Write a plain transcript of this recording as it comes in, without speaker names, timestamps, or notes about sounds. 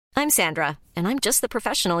I'm Sandra, and I'm just the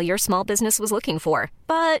professional your small business was looking for.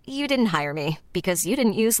 But you didn't hire me because you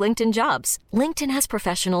didn't use LinkedIn Jobs. LinkedIn has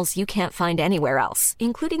professionals you can't find anywhere else,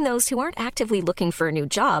 including those who aren't actively looking for a new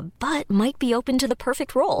job, but might be open to the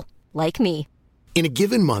perfect role, like me. In a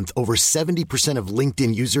given month, over 70% of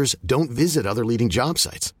LinkedIn users don't visit other leading job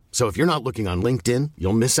sites. So if you're not looking on LinkedIn,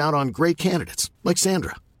 you'll miss out on great candidates like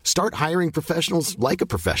Sandra. Start hiring professionals like a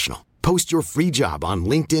professional. Post your free job on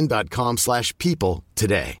linkedin.com/people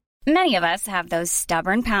today. Many of us have those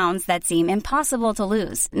stubborn pounds that seem impossible to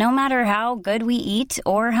lose, no matter how good we eat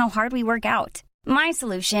or how hard we work out. My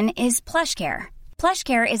solution is PlushCare.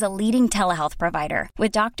 PlushCare is a leading telehealth provider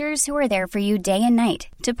with doctors who are there for you day and night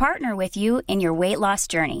to partner with you in your weight loss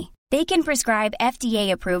journey. They can prescribe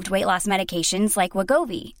FDA-approved weight loss medications like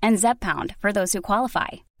Wegovy and Zepbound for those who qualify.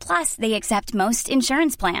 Plus, they accept most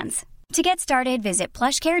insurance plans. To get started, visit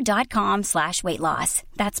plushcare.com/weightloss.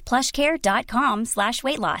 That's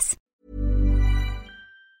plushcare.com/weightloss.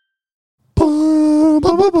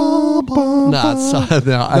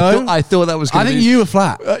 I thought that was going to be... I think you were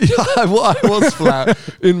flat. I was flat.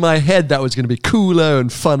 In my head, that was going to be cooler and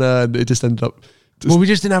funner, and it just ended up... Well, we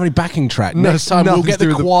just didn't have any backing track. Next time we'll get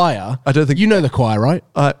the choir. I don't think... You know the choir, right?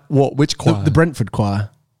 What? Which choir? The Brentford choir.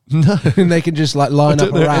 No. And they can just like line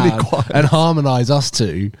up around and harmonise us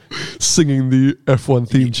two. Singing the F1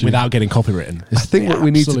 theme tune. Without getting copywritten. I think what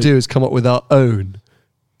we need to do is come up with our own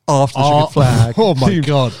After the Checkered Flag. Oh my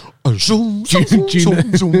God. Zoom, zoom, zoom,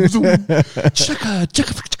 zoom, zoom, zoom. Checkered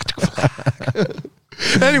flag.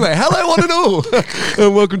 Anyway, hello one and all,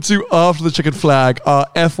 and welcome to After the Checkered Flag, our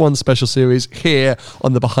F1 special series here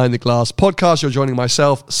on the Behind the Glass podcast. You're joining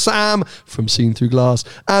myself, Sam, from Seen Through Glass,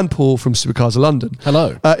 and Paul from Supercars of London.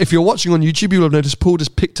 Hello. If you're watching on YouTube, you will have noticed Paul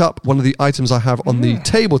just picked up one of the items I have on the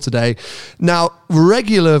table today. Now,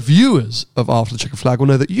 regular viewers of After the Checkered Flag will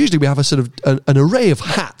know that usually we have a sort of an array of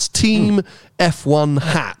hats, team F1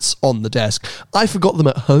 hats on the desk. I forgot them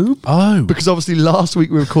at home. Oh. Because obviously last week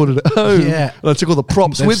we recorded at home. Yeah. And I took all the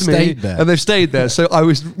props with me. And they've stayed there. So I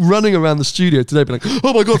was running around the studio today being like,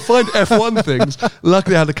 oh my God, find F1 things.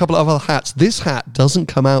 Luckily I had a couple of other hats. This hat doesn't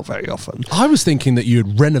come out very often. I was thinking that you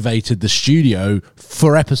had renovated the studio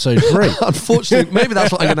for episode 3. Unfortunately, maybe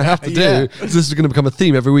that's what I'm going to have to do. Yeah. This is going to become a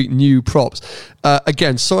theme every week, new props.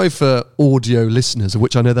 Again, sorry for audio listeners, of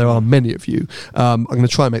which I know there are many of you. I'm going to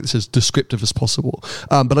try and make this as descriptive as possible.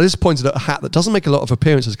 But I just pointed at a hat that doesn't make a lot of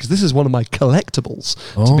appearances because this is one of my collectibles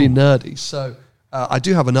to be nerdy. So I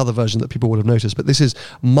do have another version that people would have noticed, but this is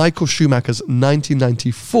Michael Schumacher's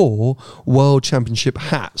 1994 World Championship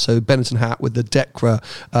hat. So Benetton hat with the Decra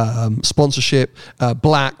sponsorship,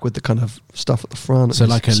 black with the kind of stuff at the front. So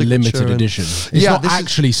like a limited edition. It's not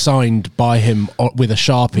actually signed by him with a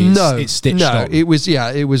Sharpie. No, it's stitched on. It was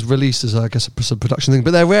released as, I guess, a production thing.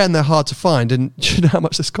 But they're rare and they're hard to find. And do you know how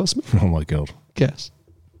much this cost me? Oh my God. Guess.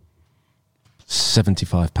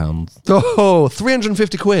 £75. Oh,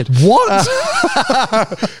 350 quid. What?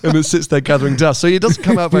 And it sits there gathering dust. So it doesn't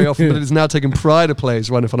come out very often, but it is now taking pride of place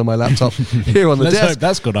right in front of my laptop here on the Let's desk. hope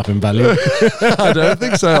that's gone up in value. I don't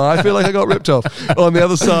think so. I feel like I got ripped off. On the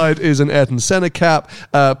other side is an Ayrton Senna cap.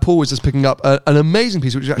 Paul was just picking up an amazing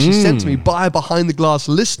piece, which was actually sent to me by a Behind the Glass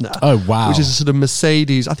listener. Oh, wow. Which is a sort of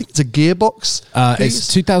Mercedes, I think it's a gearbox. It's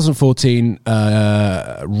 2014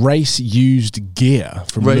 race used gear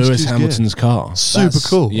from Lewis Hamilton's car. Super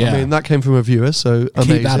cool. Yeah. I mean, that came from a viewer, so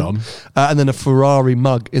amazing. Keep that on. And then a Ferrari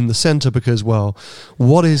mug in the centre because, well,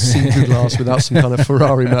 what is Seen Through Glass without some kind of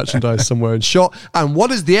Ferrari merchandise somewhere in shot? And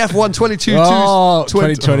what is the F1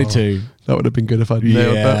 2022? That would have been good if I'd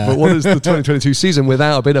nailed that. But what is the 2022 season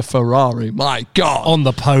without a bit of Ferrari? My God. On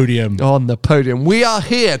the podium. On the podium. We are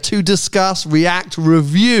here to discuss, react,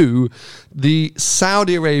 review the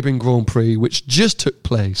Saudi Arabian Grand Prix, which just took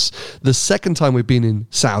place. The second time we've been in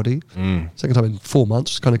Saudi. Second time in 4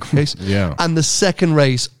 months, kind of crazy. Yeah. And the second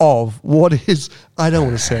race of what is, I don't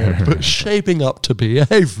want to say it, but shaping up to be a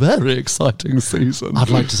very exciting season. I'd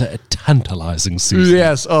like to say a tantalising season.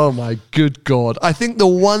 Yes. Oh my good God. I think the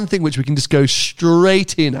one thing which we can just go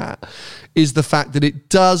straight in at is the fact that it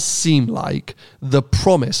does seem like the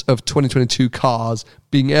promise of 2022 cars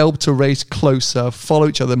being able to race closer, follow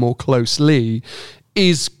each other more closely,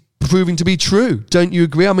 is proving to be true. Don't you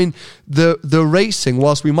agree? I mean, the racing,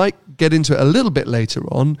 whilst we might get into it a little bit later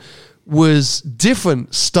on, was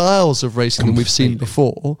different styles of racing than we've seen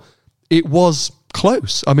before. It was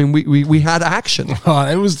close. I mean, we had action.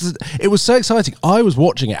 It was so exciting. I was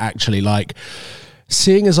watching it actually, like,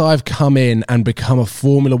 seeing as I've come in and become a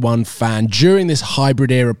Formula One fan during this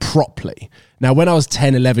hybrid era properly. Now, when I was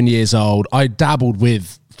 10, 11 years old, I dabbled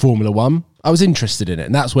with Formula One. I was interested in it,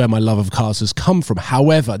 and that's where my love of cars has come from.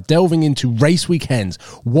 However, delving into race weekends,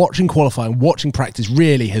 watching qualifying, watching practice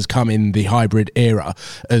really has come in the hybrid era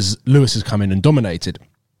as Lewis has come in and dominated.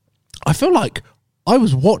 I feel like I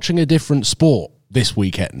was watching a different sport this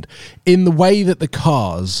weekend in the way that the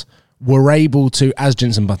cars were able to, as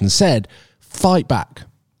Jenson Button said, fight back.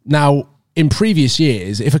 Now, in previous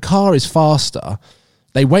years, if a car is faster,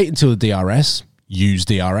 they wait until the DRS, use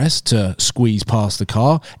DRS to squeeze past the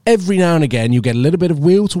car. Every now and again, you get a little bit of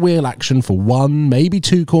wheel-to-wheel action for 1, maybe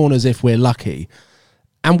 2 corners if we're lucky.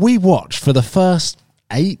 And we watched for the first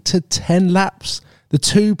 8 to 10 laps, the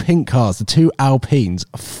 2 pink cars, the 2 Alpines,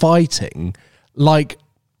 fighting like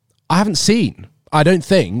I haven't seen, I don't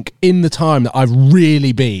think, in the time that I've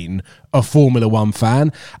really been a Formula One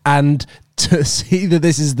fan. And to see that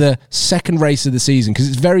this is the second race of the season, because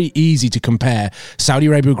it's very easy to compare Saudi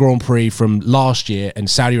Arabia Grand Prix from last year and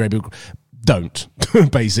Saudi Arabia don't,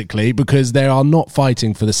 basically, because they are not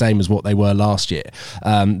fighting for the same as what they were last year.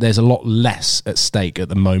 There's a lot less at stake at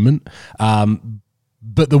the moment.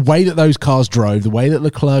 But the way that those cars drove, the way that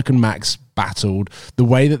Leclerc and Max battled, the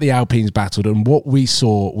way that the Alpines battled, and what we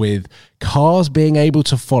saw with cars being able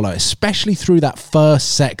to follow, especially through that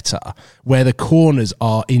first sector where the corners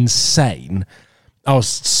are insane, I was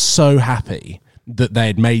so happy that they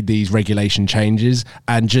had made these regulation changes,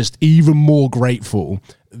 and just even more grateful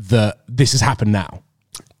that this has happened now.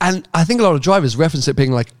 And I think a lot of drivers reference it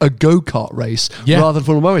being like a go-kart race rather than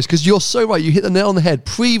Formula One race, because you're so right. You hit the nail on the head.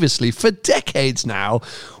 Previously, for decades now,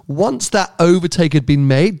 once that overtake had been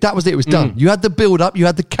made, that was it. It was done. You had the build-up, you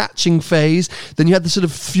had the catching phase, then you had the sort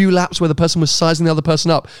of few laps where the person was sizing the other person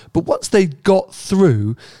up. But once they got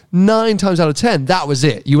through, 9 times out of 10, that was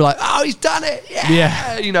it. You were like, oh, he's done it.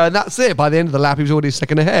 Yeah. You know, and that's it. By the end of the lap, he was already a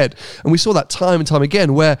second ahead. And we saw that time and time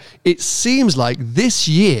again, where it seems like this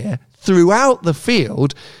year, throughout the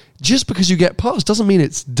field, just because you get past doesn't mean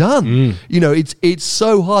it's done. You know, it's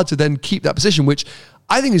so hard to then keep that position, which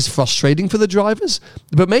I think is frustrating for the drivers,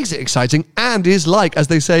 but makes it exciting and is like, as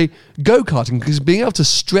they say, go-karting, because being able to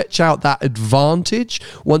stretch out that advantage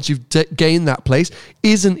once you've gained that place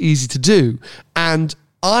isn't easy to do. And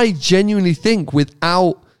I genuinely think we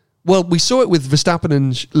saw it with Verstappen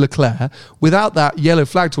and Leclerc, without that yellow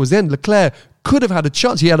flag towards the end, Leclerc could have had a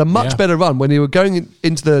chance. He had a much better run when they were going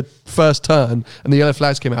into the first turn and the yellow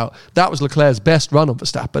flags came out. That was Leclerc's best run on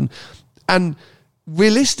Verstappen. And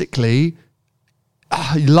realistically,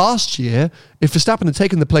 last year, if Verstappen had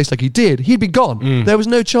taken the place like he did, he'd be gone. There was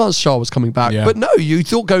no chance Charles was coming back. But no, you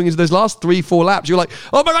thought going into those last 3-4 laps, you're like,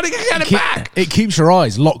 oh my God, he can get it back. It keeps your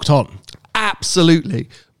eyes locked on. Absolutely.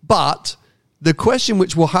 But the question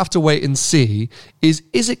which we'll have to wait and see is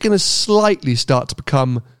it going to slightly start to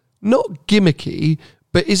become not gimmicky,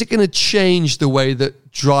 but is it going to change the way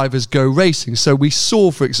that drivers go racing? So we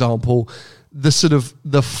saw, for example,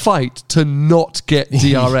 the fight to not get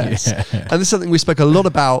DRS. And this is something we spoke a lot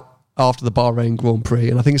about after the Bahrain Grand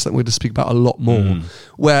Prix, and I think it's something we're going to speak about a lot more,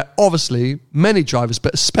 where obviously many drivers,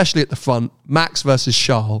 but especially at the front, Max versus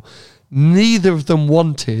Charles, neither of them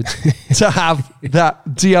wanted to have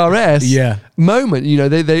that DRS moment. You know,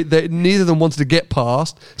 they neither of them wanted to get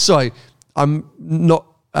past. Sorry, I'm not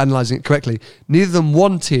analysing it correctly. Neither of them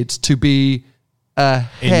wanted to be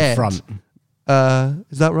ahead. In front.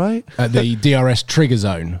 Is that right? At the DRS trigger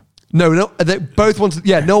zone. No, they both wanted.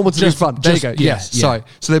 Yeah, no one wanted to be in front. There you go. Yes, sorry.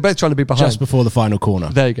 So they're both trying to be behind just before the final corner.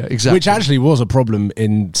 There you go. Exactly. Which actually was a problem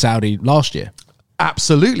in Saudi last year.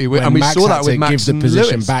 Absolutely, and we saw that with Max give the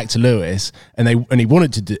position Lewis. back to Lewis, and he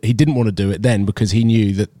wanted to. He didn't want to do it then because he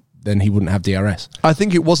knew that then he wouldn't have DRS. I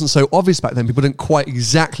think it wasn't so obvious back then. People didn't quite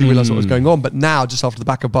exactly realise what was going on. But now, just after the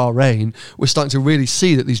back of Bahrain, we're starting to really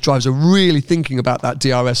see that these drivers are really thinking about that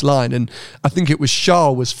DRS line. And I think it was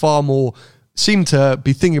Charles was far more, seemed to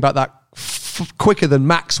be thinking about that quicker than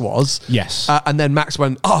Max was. Yes. And then Max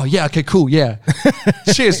went, oh, yeah, okay, cool, yeah.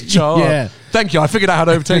 Cheers, Charles. Yeah. Thank you. I figured out how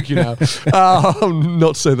to overtake you now.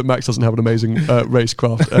 Not to say that Max doesn't have an amazing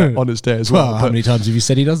racecraft on his day as well. How many times have you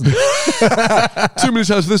said he doesn't? Too many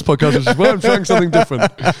times for this podcast, which is why I'm trying something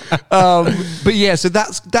different. But yeah, so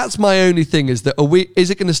that's my only thing is that is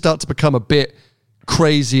it going to start to become a bit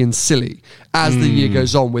crazy and silly as the year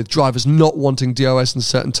goes on, with drivers not wanting DRS in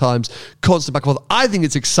certain times, constant back and forth? I think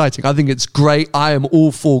it's exciting. I think it's great. I am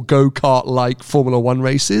all for go-kart like Formula One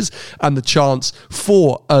races and the chance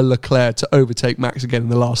for a Leclerc to overtake Max again in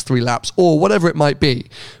the last 3 laps or whatever it might be.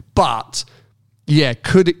 But Yeah,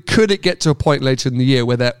 could it get to a point later in the year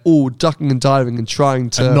where they're all ducking and diving and trying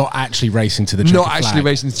to... And not actually racing to the checkered flag. Not actually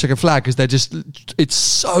racing to the checkered flag, because they're just... It's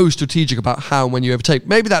so strategic about how and when you overtake.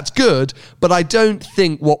 Maybe that's good, but I don't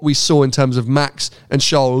think what we saw in terms of Max and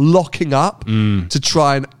Charles locking up to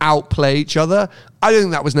try and outplay each other, I don't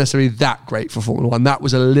think that was necessarily that great for Formula One. That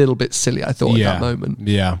was a little bit silly, I thought, at that moment.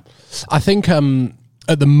 Yeah. I think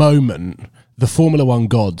at the moment, the Formula One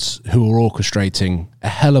gods who are orchestrating a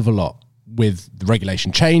hell of a lot with the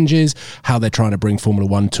regulation changes, how they're trying to bring Formula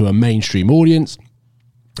One to a mainstream audience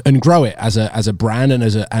and grow it as a brand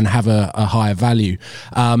and have a higher value,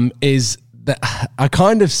 is that I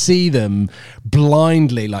kind of see them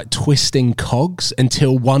blindly like twisting cogs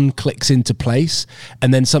until one clicks into place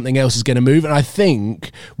and then something else is going to move. And I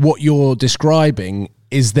think what you're describing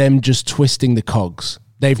is them just twisting the cogs.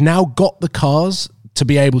 They've now got the cars to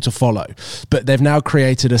be able to follow, but they've now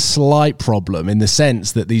created a slight problem in the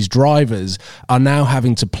sense that these drivers are now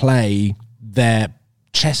having to play their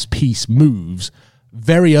chess piece moves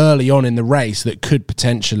very early on in the race that could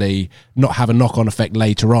potentially not have a knock-on effect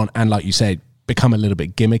later on, and like you said, become a little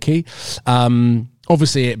bit gimmicky.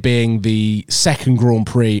 Obviously, it being the second Grand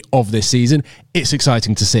Prix of this season, it's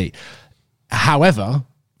exciting to see. However,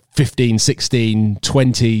 15, 16,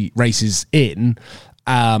 20 races in,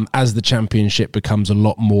 as the championship becomes a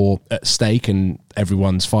lot more at stake and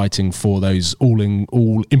everyone's fighting for those all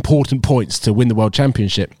important points to win the world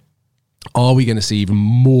championship, are we going to see even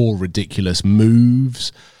more ridiculous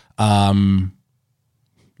moves? You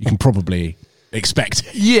can probably expect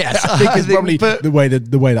it. Yes, I think it's probably the way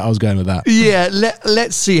that I was going with that. Yeah,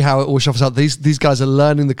 let's see how it all shuffles out. These guys are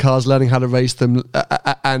learning the cars, learning how to race them,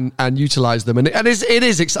 and utilize them, and it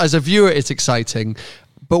is as a viewer, it's exciting.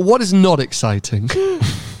 But what is not exciting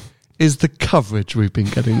is the coverage we've been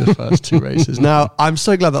getting the first two races. Now, I'm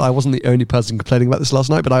so glad that I wasn't the only person complaining about this last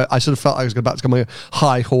night, but I sort of felt I was about to come on a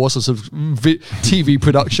high horse of sort of TV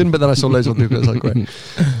production, but then I saw loads of people. It was like, great.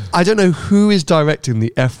 I don't know who is directing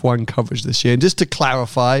the F1 coverage this year. And just to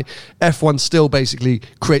clarify, F1 still basically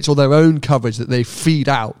creates all their own coverage that they feed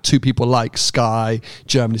out to people like Sky,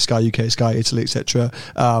 Germany, Sky UK, Sky Italy, etc.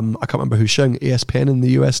 I can't remember who's showing ESPN in the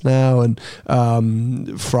US now, and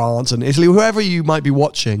France and Italy, whoever you might be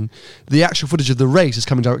watching. The actual footage of the race is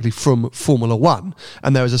coming directly from Formula One,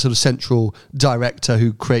 and there is a sort of central director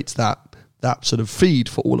who creates that sort of feed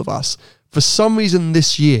for all of us. For some reason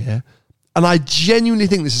this year, and I genuinely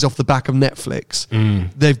think this is off the back of Netflix,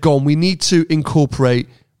 they've gone, we need to incorporate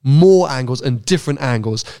more angles and different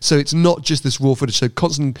angles, so it's not just this raw footage, so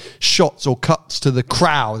constant shots or cuts to the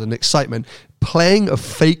crowd and excitement, playing of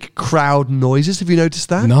fake crowd noises. Have you noticed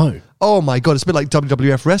that? No. Oh my God, it's a bit like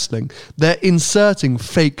WWF wrestling. They're inserting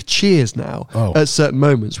fake cheers now at certain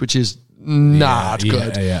moments, which is not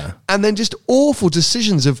good. Yeah. And then just awful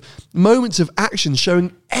decisions of moments of action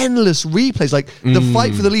showing endless replays. Like the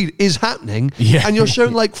fight for the lead is happening and you're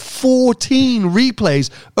showing like 14 replays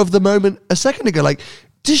of the moment a second ago. Like,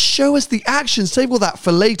 just show us the action, save all that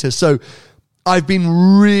for later. So I've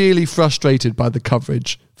been really frustrated by the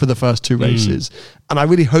coverage for the first two races. And I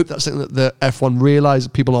really hope that's something that the F1 realise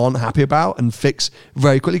people aren't happy about and fix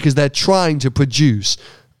very quickly, because they're trying to produce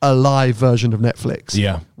a live version of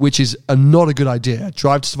Netflix, which is not a good idea.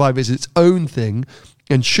 Drive to Survive is its own thing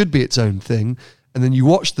and should be its own thing. And then you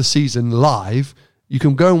watch the season live. You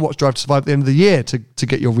can go and watch Drive to Survive at the end of the year to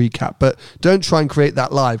get your recap. But don't try and create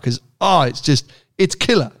that live, because, it's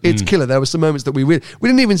killer. It's killer. There were some moments that we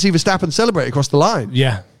didn't even see Verstappen celebrate across the line.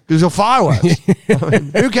 Yeah. Because of fireworks. I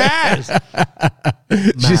mean, who cares?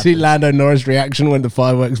 Did you see Lando Norris' reaction when the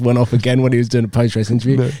fireworks went off again when he was doing a post-race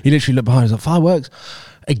interview? No. He literally looked behind and was like, fireworks?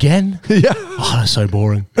 Again? Yeah. Oh, that's so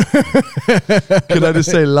boring. Can I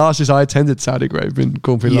just say, last year I attended Saudi Arabia in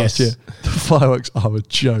Grand Prix last year. The fireworks are a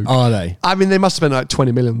joke. Are they? I mean, they must have spent like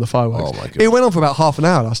 20 million on the fireworks. Oh my God. It went on for about half an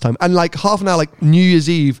hour last time. And like half an hour, like New Year's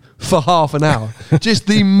Eve for half an hour. Just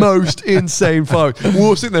the most insane fireworks. We're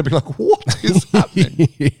all sitting there being like, what is happening?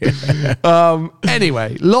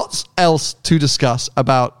 Anyway, lots else to discuss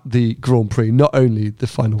about the Grand Prix, not only the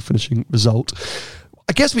final finishing result.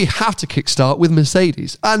 I guess we have to kickstart with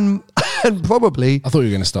Mercedes, and probably... I thought you were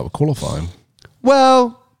going to start with qualifying.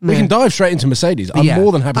 Well... We can dive straight into Mercedes. I'm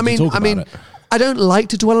more than happy to talk about it. I don't like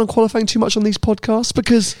to dwell on qualifying too much on these podcasts,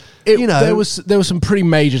 because, there were some pretty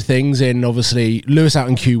major things in, obviously, Lewis out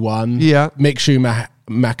in Q1, Mick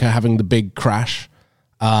Schumacher having the big crash,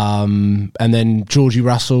 and then Georgie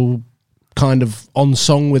Russell kind of on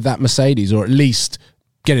song with that Mercedes, or at least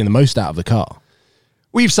getting the most out of the car.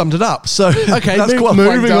 We've summed it up. So Okay, that's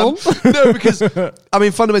moving done. on. No, because I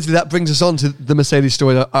mean, fundamentally, that brings us on to the Mercedes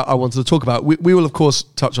story that I wanted to talk about. We will, of course,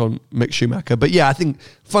 touch on Mick Schumacher, but yeah, I think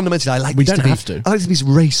fundamentally, I like We these don't to be, have to. I like these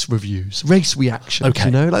race reviews, race reactions. Okay,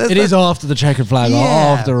 You know, like it is after the checkered flag. Yeah.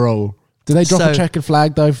 After all, do they drop a So- checkered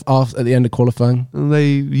flag though at the end of qualifying? They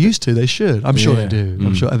used to. They should. I'm sure Yeah. they do.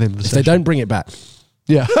 I'm sure at the end of the If they session. don't bring it back,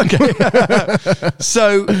 Yeah. Okay.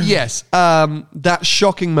 So yes, that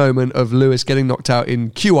shocking moment of Lewis getting knocked out in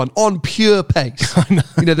Q1 on pure pace.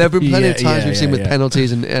 You know, there have been plenty of times we've seen with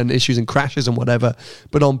penalties and issues and crashes and whatever,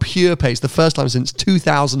 but on pure pace, the first time since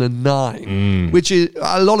 2009, which is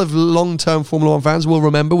a lot of long-term Formula One fans will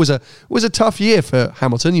remember was a tough year for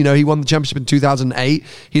Hamilton. You know, he won the championship in 2008.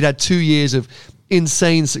 He'd had 2 years of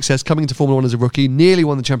insane success coming into Formula One as a rookie, nearly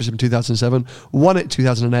won the championship in 2007, won it in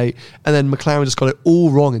 2008, and then McLaren just got it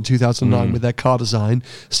all wrong in 2009 with their car design.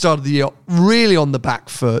 Started the year really on the back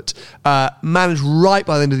foot, managed right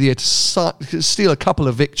by the end of the year to steal a couple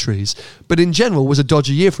of victories, but in general was a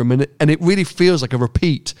dodgy year for him, and it really feels like a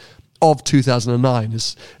repeat of 2009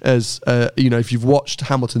 as you know, if you've watched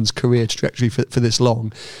Hamilton's career trajectory for this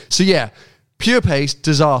long. So yeah, pure pace,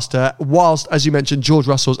 disaster, whilst, as you mentioned, George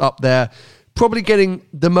Russell's up there, probably getting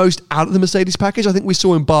the most out of the Mercedes package. I think we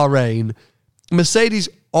saw in Bahrain, Mercedes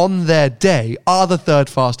on their day are the third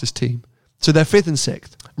fastest team. So they're fifth and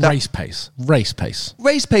sixth. race pace. Race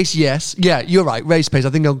pace, yes. Yeah, you're right. Race pace. I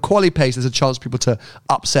think on quali pace, there's a chance for people to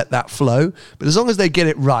upset that flow. But as long as they get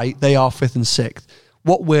it right, they are fifth and sixth.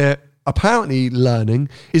 What we're apparently learning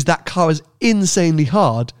is that car is insanely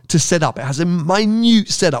hard to set up. It has a minute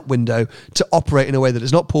setup window to operate in a way that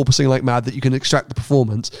it's not porpoising like mad, that you can extract the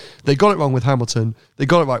performance. They got it wrong with Hamilton. They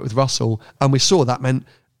got it right with Russell. And we saw that meant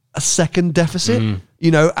a second deficit. You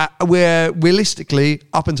know, where realistically,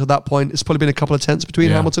 up until that point, it's probably been a couple of tenths between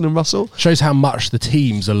Hamilton and Russell. Shows how much the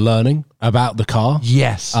teams are learning about the car.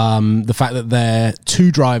 Yes. The fact that their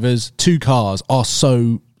two drivers, two cars are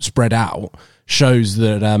so spread out shows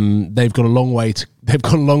that they've got a long way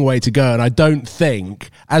to go. And I don't think,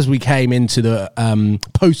 as we came into the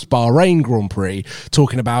post Bahrain Grand Prix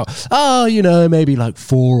talking about maybe like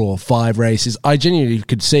 4 or 5 races, I genuinely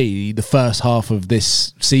could see the first half of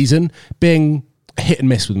this season being hit and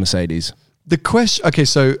miss with Mercedes. The question, okay,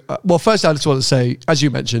 so first I just want to say, as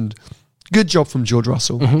you mentioned, good job from George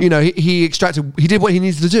Russell. You know, he did what he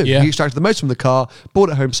needed to do. Yeah. He extracted the most from the car, brought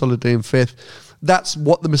it home solidly in fifth. That's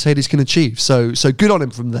what the Mercedes can achieve. So good on him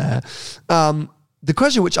from there. The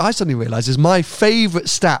question which I suddenly realised is my favourite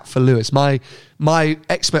stat for Lewis, my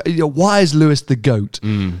expert, why is Lewis the GOAT?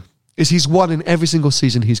 Is he's won in every single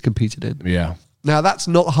season he's competed in. Yeah. Now, that's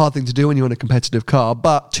not a hard thing to do when you're in a competitive car,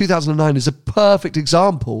 but 2009 is a perfect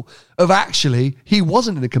example of actually, he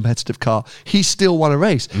wasn't in a competitive car. He still won a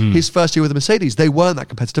race. His first year with the Mercedes, they weren't that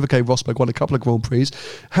competitive. Okay, Rosberg won a couple of Grand Prix.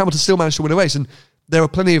 Hamilton still managed to win a race. And there are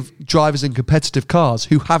plenty of drivers in competitive cars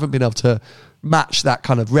who haven't been able to match that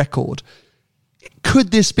kind of record. Could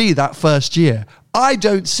this be that first year? I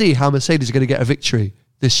don't see how Mercedes are going to get a victory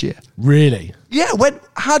this year. Really? Yeah,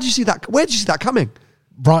 how did you see that? Where did you see that coming?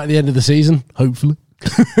 Right at the end of the season, hopefully.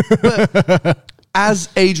 As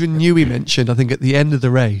Adrian Newey mentioned, I think at the end of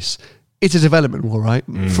the race, it's a development war, right?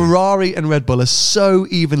 Ferrari and Red Bull are so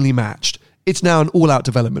evenly matched. It's now an all-out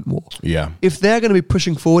development war. Yeah. If they're going to be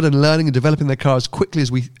pushing forward and learning and developing their car as quickly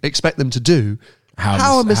as we expect them to do,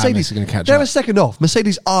 how are Mercedes going to catch They're up? a second off.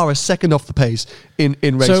 Mercedes are a second off the pace in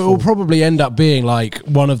race So it will form. probably end up being like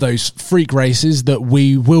one of those freak races that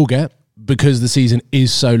we will get because the season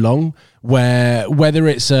is so long, where whether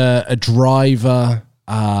it's a driver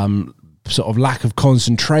sort of lack of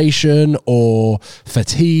concentration or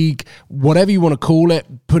fatigue, whatever you want to call it,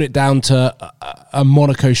 put it down to a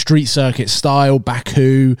Monaco street circuit style,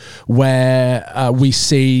 Baku, where we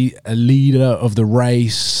see a leader of the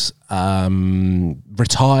race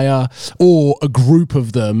retire, or a group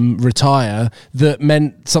of them retire, that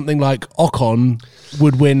meant something like Ocon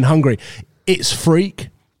would win Hungary. It's freak.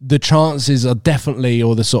 The chances are definitely,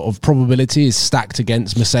 or the sort of probability is stacked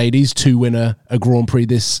against Mercedes to win a Grand Prix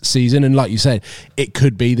this season. And like you said, it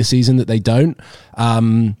could be the season that they don't.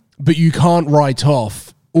 But you can't write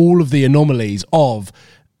off all of the anomalies of,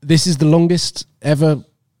 this is the longest ever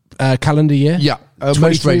calendar year. Yeah.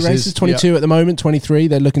 23 most races, 22 yeah. at the moment, 23.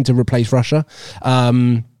 They're looking to replace Russia.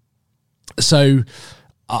 So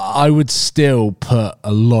I would still put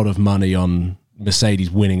a lot of money on Mercedes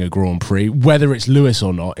winning a Grand Prix. Whether it's Lewis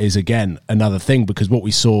or not is, again, another thing, because what we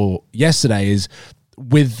saw yesterday is,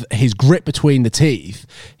 with his grip between the teeth,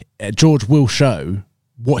 George will show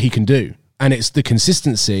what he can do. And it's the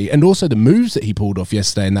consistency and also the moves that he pulled off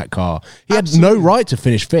yesterday in that car. He had no right to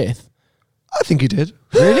finish fifth. I think he did.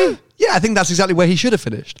 Really? Yeah, I think that's exactly where he should have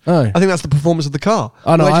finished. Oh. I think that's the performance of the car.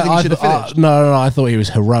 Oh, no, Where do you think he should have finished? No, I thought he was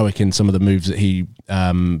heroic in some of the moves that he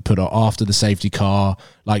put on after the safety car,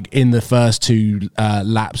 like in the first 2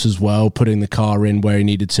 laps as well, putting the car in where he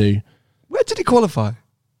needed to. Where did he qualify?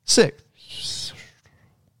 6th?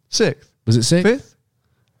 Was it 6th? 5th?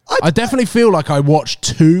 I definitely feel like I watched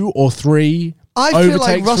 2 or 3 I feel like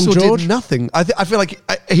overtakes Russell from George. did nothing. I feel like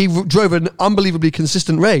he drove an unbelievably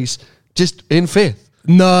consistent race just in 5th.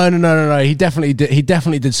 No. He definitely did. He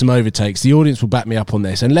definitely did some overtakes. The audience will back me up on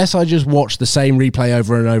this, unless I just watch the same replay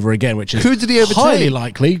over and over again, which is Who did he overtake? highly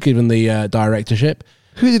likely given the directorship.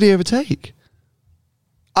 Who did he overtake?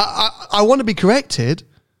 I want to be corrected,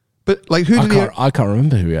 but like who did I can't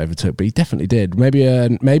remember who he overtook, but he definitely did. Maybe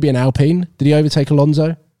an Alpine. Did he overtake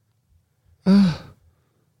Alonso?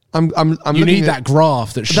 I'm You need that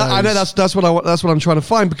graph that shows. I know that's what I'm trying to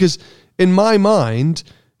find, because in my mind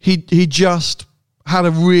he just had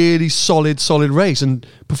a really solid race and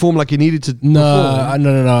performed like he needed to. No.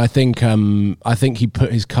 I think he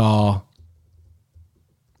put his car.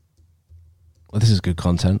 Well, this is good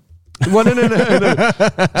content. Well, no.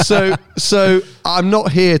 So I'm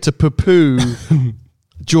not here to poo-poo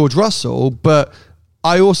George Russell, but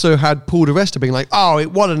I also had Paul di Resta being like, "Oh,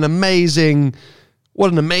 what an amazing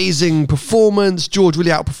performance! George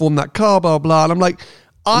really outperformed that car, blah blah." And I'm like,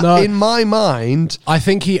 in my mind, I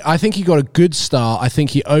think he got a good start. I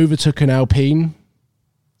think he overtook an Alpine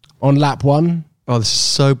on lap 1. oh, this is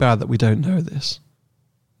so bad that we don't know this.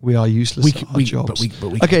 We are useless at our jobs.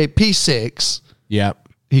 But we okay, P6. Yeah.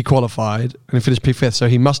 He qualified and he finished P5th, so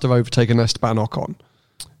he must have overtaken Esteban Ocon.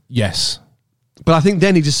 Yes. But I think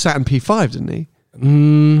then he just sat in P5, didn't he?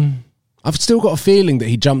 I've still got a feeling that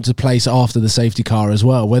he jumped to place after the safety car as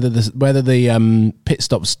well. Whether the pit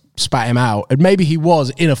stops spat him out, and maybe he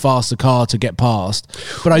was in a faster car to get past.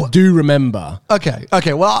 But I do remember. Okay.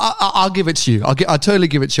 Well, I'll give it to you. I totally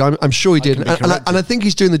give it to you. I'm sure he did, and I think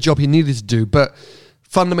he's doing the job he needed to do. But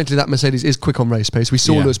fundamentally, that Mercedes is quick on race pace. We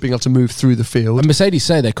saw Lewis being able to move through the field. And Mercedes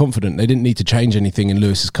say they're confident. They didn't need to change anything in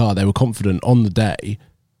Lewis's car. They were confident on the day.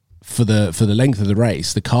 For the length of the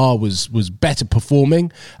race, the car was better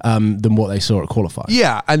performing than what they saw at qualifying.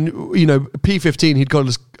 Yeah, and P15 he'd got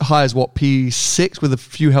as high as P6 with a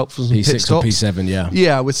few helpful P6 pit stops. or P7, yeah.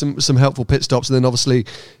 Yeah, with some helpful pit stops, and then obviously,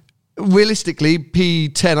 realistically,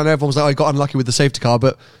 P10. I know everyone was like, "Oh, he got unlucky with the safety car,"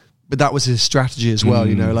 but that was his strategy as well.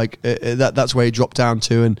 That's where he dropped down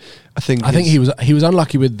to, and I think he was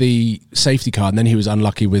unlucky with the safety car, and then he was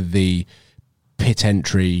unlucky with the pit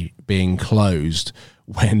entry being closed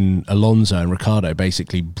when Alonso and Ricciardo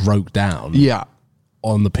basically broke down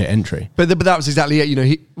on the pit entry. But that was exactly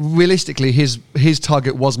it. Realistically, his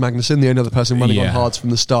target was Magnussen, the only other person running on hards from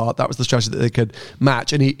the start. That was the strategy that they could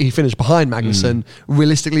match, and he finished behind Magnussen.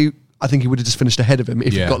 Realistically, I think he would have just finished ahead of him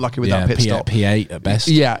if he got lucky with that pit stop. P8 at best.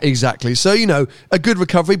 Yeah, exactly. So, a good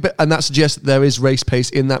recovery, and that suggests that there is race pace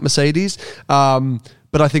in that Mercedes.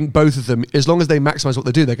 But I think both of them, as long as they maximise what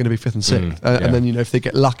they do, they're going to be 5th and 6th. And then, if they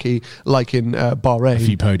get lucky, like in Bahrain. A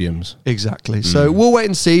few podiums. Exactly. So we'll wait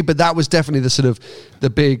and see, but that was definitely the sort of the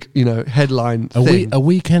big, headline thing. A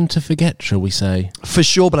weekend to forget, shall we say? For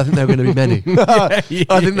sure, but I think there are going to be many. I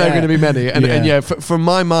think there are going to be many. And from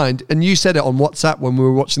my mind, and you said it on WhatsApp when we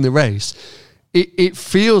were watching the race, it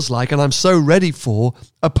feels like, and I'm so ready for,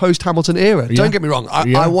 a post-Hamilton era. Yeah. Don't get me wrong.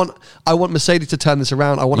 I want Mercedes to turn this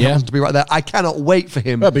around. I want Hamilton to be right there. I cannot wait for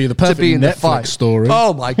him to be in Netflix the fight. Story.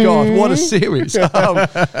 Oh my God, what a series.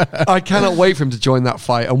 I cannot wait for him to join that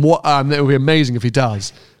fight. And it will be amazing if he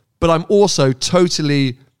does. But I'm also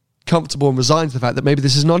totally comfortable and resigned to the fact that maybe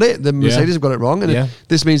this is not it. The Mercedes have got it wrong, and if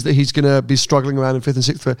this means that he's going to be struggling around in 5th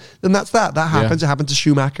and 6th. Then that's that. That happens. It happened to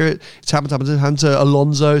Schumacher. It's happened to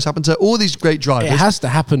Alonso. It's happened to all these great drivers. It has to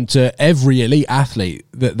happen to every elite athlete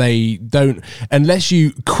that they don't, unless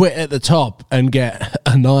you quit at the top and get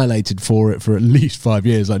annihilated for it for at least 5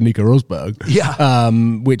 years, like Nico Rosberg. Yeah,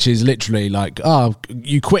 which is literally like,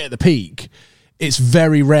 you quit at the peak. It's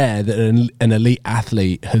very rare that an elite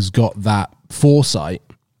athlete has got that foresight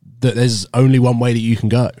that there's only one way that you can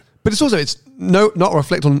go. But it's not a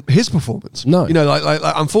reflect on his performance. No.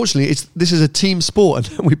 Unfortunately, this is a team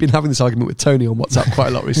sport, and we've been having this argument with Tony on WhatsApp quite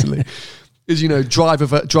a lot recently. Is, driver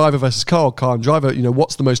versus car and driver,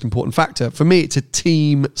 what's the most important factor? For me, it's a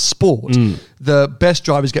team sport. The best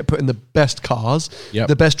drivers get put in the best cars. Yep.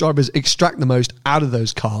 The best drivers extract the most out of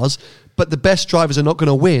those cars, but the best drivers are not going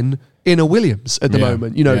to win in a Williams at the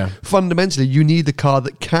moment. Fundamentally, you need the car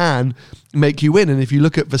that can make you win. And if you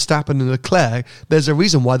look at Verstappen and Leclerc, there's a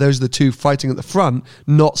reason why those are the two fighting at the front,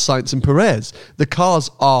 not Sainz and Perez. The cars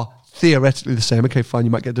are theoretically the same. Okay, fine,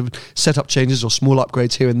 you might get setup changes or small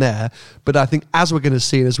upgrades here and there. But I think as we're going to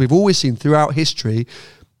see, and as we've always seen throughout history,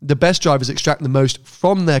 the best drivers extract the most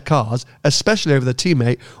from their cars, especially over their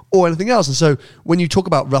teammate or anything else. And so when you talk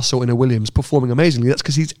about Russell in a Williams performing amazingly, that's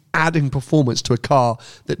because he's adding performance to a car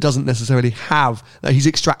that doesn't necessarily have, that he's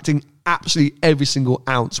extracting absolutely every single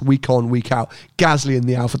ounce week on, week out. Gasly in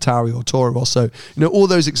the AlphaTauri or Toro Rosso, all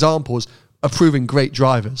those examples are proving great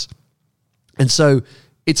drivers. And so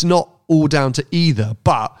it's not all down to either,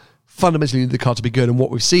 but fundamentally you need the car to be good. And what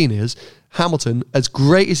we've seen is Hamilton, as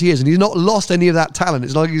great as he is, and he's not lost any of that talent.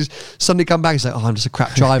 It's not like he's suddenly come back and say, I'm just a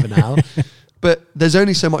crap driver now. But there's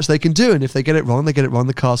only so much they can do. And if they get it wrong, they get it wrong.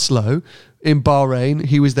 The car's slow. In Bahrain,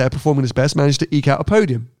 he was there performing his best, managed to eke out a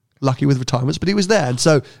podium. Lucky with retirements, but he was there. And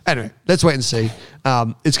so, anyway, let's wait and see.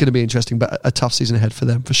 It's going to be interesting, but a tough season ahead for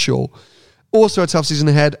them, for sure. Also a tough season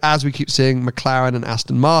ahead, as we keep seeing, McLaren and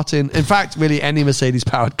Aston Martin. In fact, really any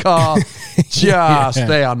Mercedes-powered car,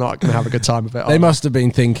 they are not going to have a good time of it. They must have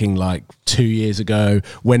been thinking like 2 years ago,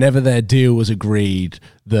 whenever their deal was agreed,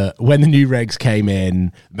 that when the new regs came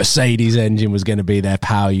in, Mercedes engine was going to be their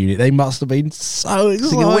power unit. They must have been so excited.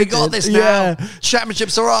 Thinking, we got this now. Yeah.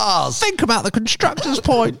 Championships are ours. Think about the constructors'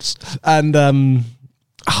 points. And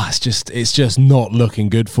it's just not looking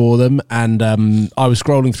good for them. And I was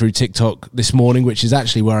scrolling through TikTok this morning, which is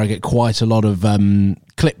actually where I get quite a lot of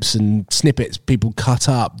clips and snippets. People cut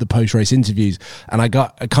up the post-race interviews, and I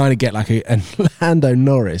kind of get like and Lando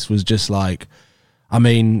Norris was just like, I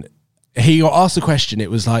mean, he asked the question.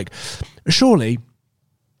 It was like, surely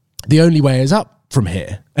the only way is up from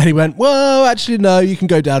here. And he went, well, actually, no, you can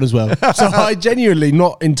go down as well. So I genuinely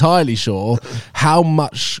not entirely sure how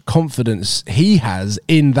much confidence he has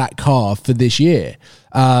in that car for this year,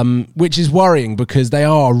 which is worrying because they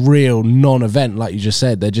are a real non-event, like you just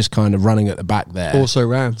said. They're just kind of running at the back there. Also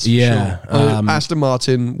rounds. Yeah. Sure. Aston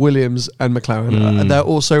Martin, Williams and McLaren, they're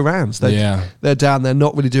also rounds. They're down there,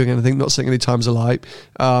 not really doing anything, not setting any times alight,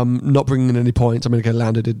 not bringing in any points. I mean, again,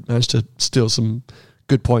 Lando did manage to steal some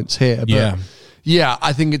good points here. But yeah,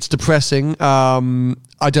 I think it's depressing.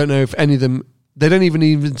 I don't know if any of them, they don't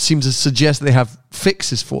even seem to suggest that they have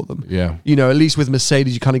fixes for them. Yeah. At least with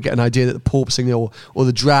Mercedes, you kind of get an idea that the porpoising or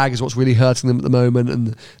the drag is what's really hurting them at the moment,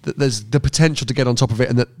 and that there's the potential to get on top of it,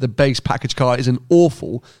 and that the base package car isn't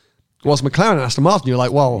awful. Whilst McLaren and Aston Martin, you're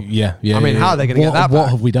like, well, how are they going to get that back? What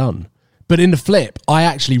have we done? But in the flip, I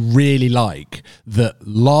actually really like that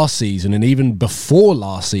last season and even before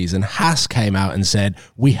last season, Haas came out and said,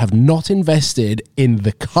 we have not invested in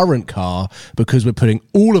the current car because we're putting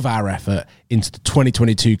all of our effort into the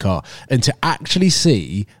 2022 car. And to actually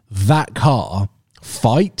see that car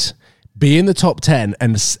fight, be in the top 10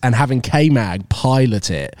 and having K-Mag pilot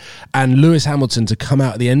it, and Lewis Hamilton to come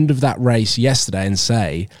out at the end of that race yesterday and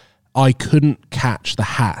say, I couldn't catch the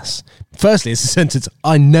Haas. Firstly, it's a sentence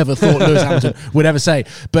I never thought Lewis Hamilton would ever say.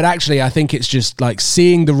 But actually, I think it's just like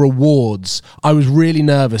seeing the rewards. I was really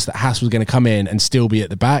nervous that Haas was going to come in and still be at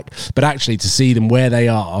the back. But actually, to see them where they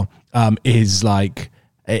are is like,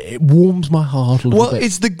 it warms my heart a little bit. Well,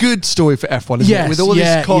 it's the good story for F1, isn't it? With all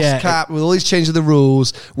this cost cap, with all these changes of the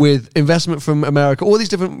rules, with investment from America, all these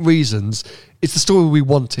different reasons, it's the story we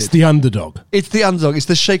wanted. It's the underdog. It's the underdog. It's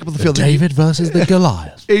the shake-up of the field. David versus the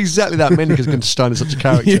Goliath. Exactly that. Mainly because Gunther Steiner is such a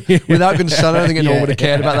character. Without Gunther Steiner, I don't think anyone would have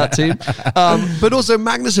cared about that team. But also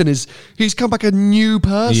Magnussen, he's come back a new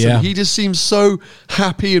person. Yeah. He just seems so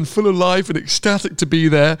happy and full of life and ecstatic to be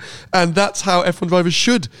there. And that's how F1 drivers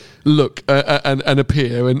should look and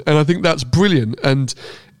appear. And I think that's brilliant. And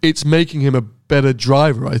it's making him a better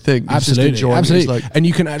driver, I think. Absolutely. And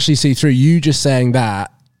you can actually see through you just saying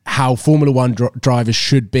that, how Formula One drivers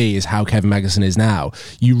should be is how Kevin Magnussen is now.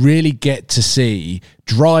 You really get to see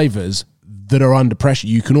drivers that are under pressure.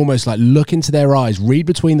 You can almost like look into their eyes, read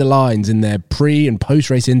between the lines in their pre and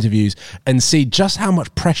post-race interviews and see just how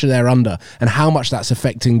much pressure they're under and how much that's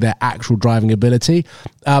affecting their actual driving ability.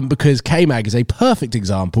 Because K-Mag is a perfect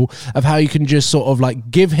example of how you can just sort of like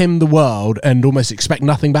give him the world and almost expect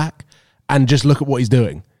nothing back and just look at what he's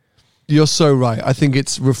doing. You're so right. I think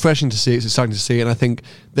it's refreshing to see. It's exciting to see. And I think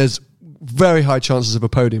there's very high chances of a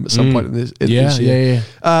podium at some point in this year.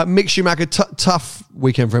 Mick Schumacher, tough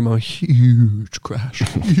weekend for him. A huge crash.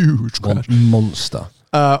 Monster.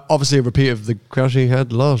 Obviously a repeat of the crash he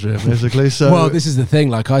had last year, basically. So, well, this is the thing.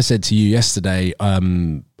 Like I said to you yesterday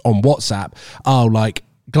on WhatsApp,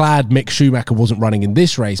 glad Mick Schumacher wasn't running in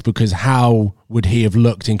this race because how would he have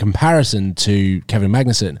looked in comparison to Kevin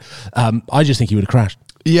Magnussen? I just think he would have crashed.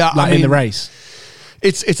 Yeah, in the race.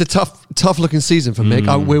 It's a tough looking season for Mick.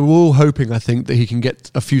 We're all hoping, I think, that he can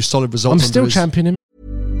get a few solid results. I'm still championing him.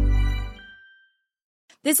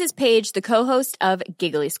 This is Paige, the co-host of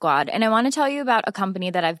Giggly Squad, and I want to tell you about a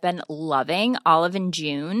company that I've been loving, Olive &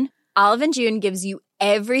 June. Olive & June gives you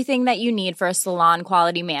everything that you need for a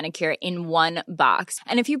salon-quality manicure in one box.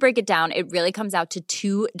 And if you break it down, it really comes out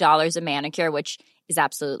to $2 a manicure, which is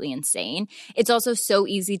absolutely insane. It's also so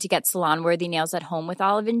easy to get salon-worthy nails at home with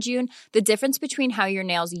Olive & June. The difference between how your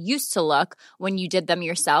nails used to look when you did them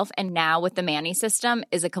yourself and now with the Mani system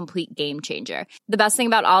is a complete game changer. The best thing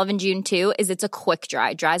about Olive & June, too, is it's a quick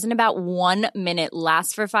dry. Dries in about 1 minute,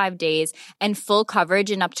 lasts for 5 days, and full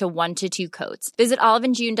coverage in up to 1 to 2 coats. Visit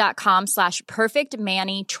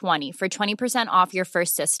oliveandjune.com/perfectmani20 for 20% off your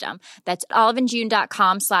first system. That's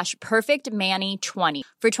oliveandjune.com/perfectmani20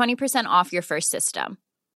 for 20% off your first system.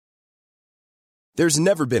 There's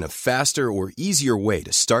never been a faster or easier way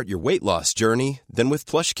to start your weight loss journey than with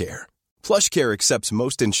PlushCare. PlushCare accepts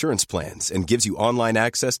most insurance plans and gives you online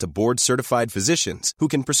access to board-certified physicians who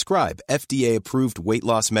can prescribe FDA-approved weight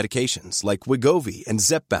loss medications like Wegovy and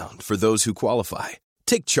Zepbound for those who qualify.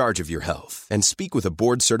 Take charge of your health and speak with a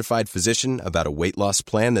board-certified physician about a weight loss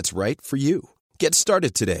plan that's right for you. Get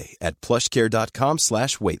started today at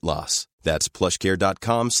plushcare.com/weight-loss. That's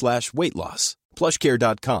plushcare.com/weight-loss.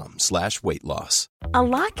 plushcare.com/weight-loss. A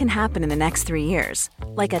lot can happen in the next 3 years.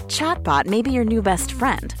 Like a chatbot may be your new best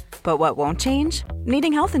friend. But what won't change?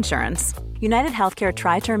 Needing health insurance. United Healthcare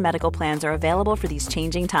Tri-Term Medical Plans are available for these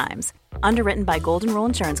changing times. Underwritten by Golden Rule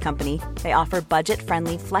Insurance Company, they offer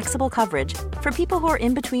budget-friendly, flexible coverage for people who are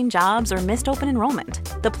in between jobs or missed open enrollment.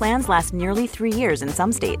 The plans last nearly 3 years in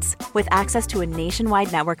some states, with access to a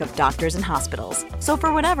nationwide network of doctors and hospitals. So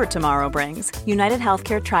for whatever tomorrow brings, United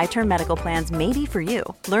Healthcare Tri-Term Medical Plans may be for you.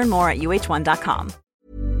 Learn more at uh1.com.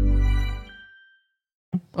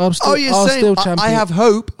 You're saying I have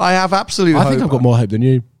hope. I have absolute hope. I think I've got more hope than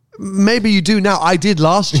you. Maybe you do now. I did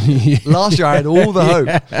last year. Last year I had all the hope.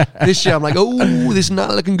 This year I'm like, oh, this is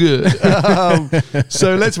not looking good.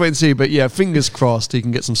 So let's wait and see. But yeah, fingers crossed he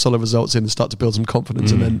can get some solid results in and start to build some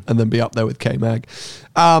confidence and then be up there with K-Mag.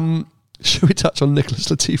 Should we touch on Nicholas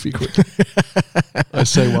Latifi quickly? I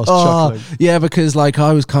say whilst chuckling. Yeah, because like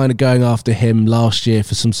I was kind of going after him last year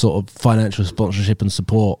for some sort of financial sponsorship and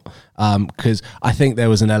support, because I think there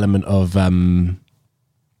was an element of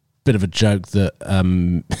bit of a joke that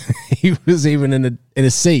he was even in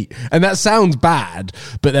a seat, and that sounds bad,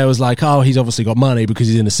 but there was like, oh, he's obviously got money because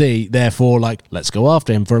he's in a seat, therefore like let's go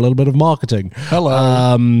after him for a little bit of marketing.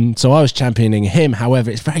 Hello. So I was championing him.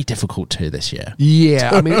 However, it's very difficult to this year.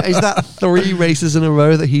 Yeah, I mean, is that 3 races in a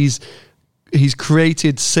row that he's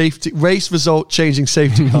created safety race result changing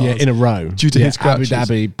safety cars? Yeah, in a row due to his crashes.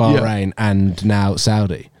 Abu Dhabi, Bahrain, and now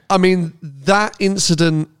Saudi. I mean, that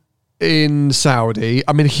incident in Saudi,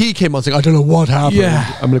 I mean, he came on saying, I don't know what happened.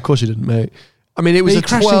 Yeah. I mean, of course he didn't, mate. I mean, it was a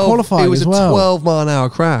 12 mile an hour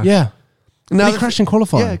crash. Yeah. Now he crashed in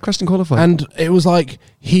qualifying. Yeah, crashed in qualifying. And it was like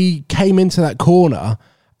he came into that corner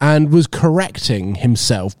and was correcting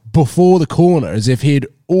himself before the corner as if he'd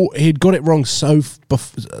got it wrong so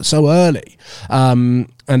early.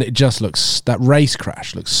 And it just that race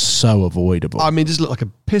crash looks so avoidable. I mean, it just looked like a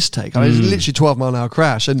piss take. I mean, it's literally 12 mile an hour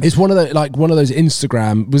crash. And it's one of those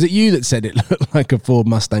Instagram, was it you that said it looked like a Ford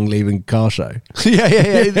Mustang leaving a car show?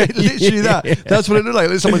 Yeah. Literally that. That's what it looked like.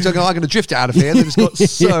 Someone's going, I'm going to drift it out of here. And then it's got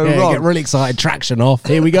so wrong. Get really excited, traction off.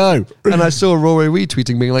 Here we go. And I saw Rory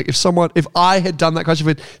retweeting being like, if I had done that crash,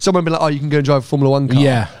 if someone had been like, oh, you can go and drive a Formula 1 car.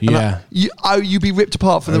 Yeah. You'd be ripped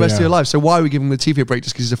apart for the rest of your life. So why are we giving Latifi a break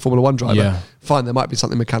just because he's a Formula 1 driver? Yeah. Fine, there might be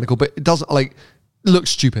something mechanical, but it doesn't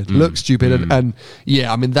looks stupid. And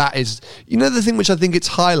yeah, I mean, that is, the thing which I think it's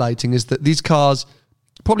highlighting is that these cars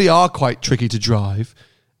probably are quite tricky to drive.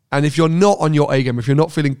 And if you're not on your A game, if you're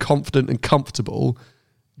not feeling confident and comfortable,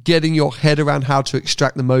 getting your head around how to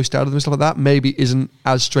extract the most out of them and stuff like that maybe isn't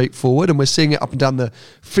as straightforward. And we're seeing it up and down the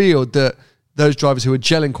field that those drivers who are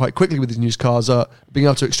gelling quite quickly with these new cars are being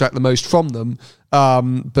able to extract the most from them.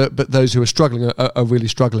 But those who are struggling are really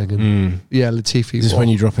struggling. And yeah, Latifi. Is this when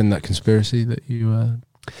you drop in that conspiracy that you...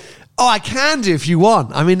 Oh, I can do if you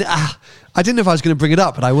want. I mean, I didn't know if I was going to bring it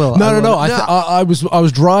up, but I will. No. I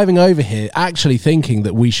was driving over here actually thinking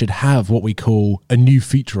that we should have what we call a new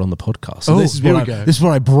feature on the podcast. So this is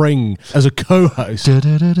what I bring as a co-host.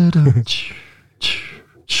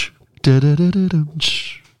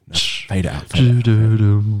 Fade out.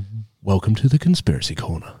 Welcome to the Conspiracy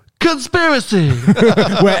Corner. conspiracy.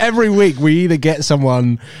 Where every week we either get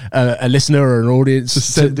someone, a listener or an audience, to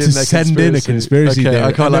send in a conspiracy theory,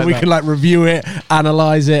 and then we can like review it,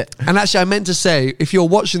 analyze it. And actually, I meant to say, if you're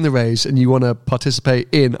watching the race and you want to participate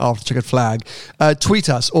in After the Checkered Flag, tweet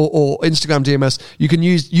us or Instagram DM us. You can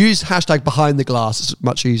use hashtag behind the glass. It's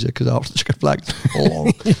much easier because After the Checkered Flag is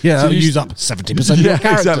long. Yeah, so use up 70% of your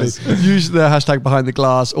characters. Exactly. Use the hashtag behind the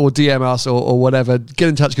glass or DM us or whatever. Get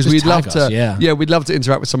in touch because we'd love to. We'd love to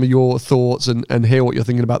interact with some of your thoughts and hear what you're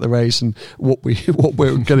thinking about the race and what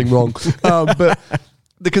we're getting wrong. But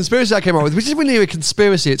the conspiracy I came up with, which isn't really a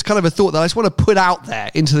conspiracy, it's kind of a thought that I just want to put out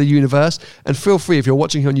there into the universe. And feel free, if you're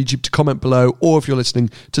watching here on YouTube, to comment below, or if you're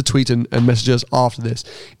listening, to tweet and message us after this.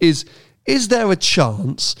 Is there a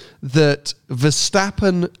chance that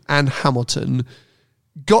Verstappen and Hamilton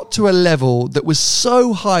got to a level that was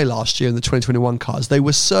so high last year in the 2021 cars? They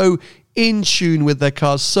were so in tune with their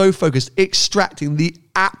cars, so focused, extracting the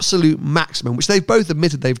absolute maximum, which they've both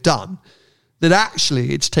admitted they've done, that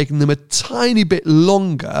actually it's taken them a tiny bit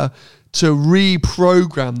longer to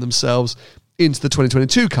reprogram themselves into the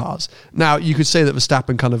 2022 cars. Now, you could say that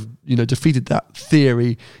Verstappen kind of, defeated that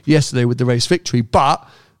theory yesterday with the race victory, but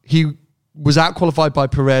he was out-qualified by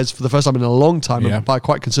Perez for the first time in a long time, by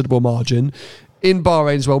quite considerable margin. In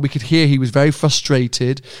Bahrain as well, we could hear he was very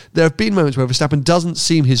frustrated. There have been moments where Verstappen doesn't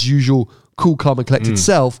seem his usual cool, calm and collected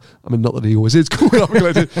self. I mean, not that he always is cool, calm and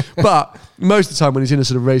collected, but most of the time when he's in a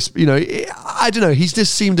sort of race, I don't know, he's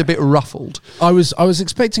just seemed a bit ruffled. I was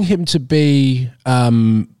expecting him to be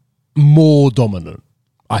more dominant.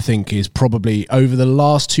 I think is probably over the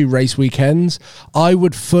last 2 race weekends. I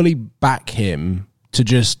would fully back him to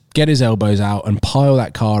just get his elbows out and pile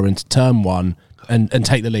that car into turn 1 and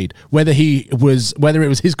take the lead. Whether it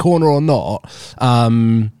was his corner or not,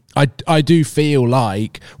 I do feel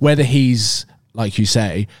like whether he's, like you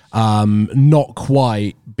say, not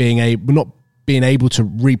being able to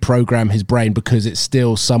reprogram his brain because it's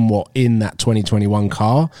still somewhat in that 2021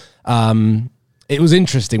 car. It was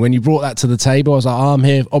interesting when you brought that to the table. I was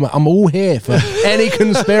like, I'm all here for any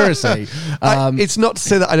conspiracy. It's not to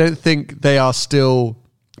say that I don't think they are still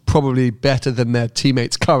probably better than their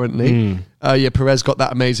teammates currently. Perez got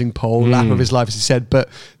that amazing pole, lap of his life, as he said, but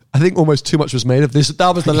I think almost too much was made of this.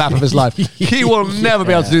 That was the lap of his life. He will never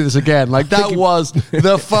be able to do this again. Like, that was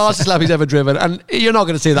the fastest lap he's ever driven, and you're not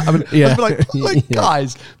going to see that. I mean,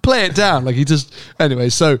 guys, play it down. Like, anyway,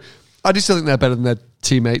 so I do still think they're better than their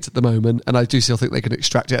teammates at the moment, and I do still think they can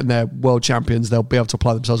extract it, and they're world champions. They'll be able to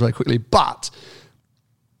apply themselves very quickly. But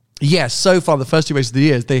yes, so far, the first 2 races of the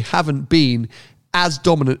year, they haven't been as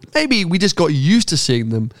dominant. Maybe we just got used to seeing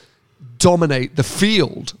them dominate the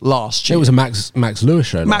field last year. It was a Max Lewis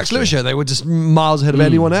show. Max Lewis show. They were just miles ahead of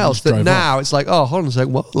anyone else. That now it's like, oh, hold on a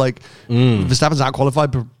second, what? Like, Verstappen's out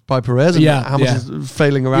qualified by Perez, and Hamilton's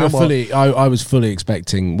failing around. I was fully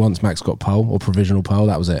expecting once Max got pole or provisional pole,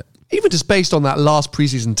 that was it. Even just based on that last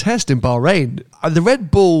preseason test in Bahrain, the Red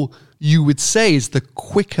Bull, you would say, is the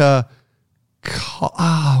quicker car.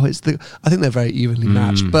 I think they're very evenly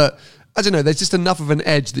matched, but I don't know, there's just enough of an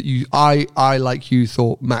edge that I like you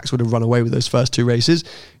thought Max would have run away with those first 2 races.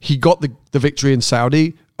 He got the victory in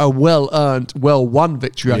Saudi, a well-earned, well-won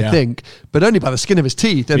victory, I think, but only by the skin of his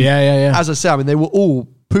teeth. And as I say, I mean, they were all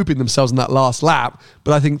pooping themselves in that last lap,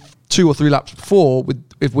 but I think 2 or 3 laps before,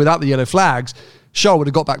 without the yellow flags, Charles would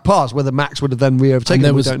have got back past. Whether Max would have then re-overtaken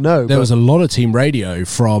him, we don't know. There was a lot of team radio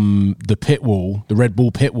from the pit wall, the Red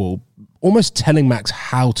Bull pit wall, almost telling Max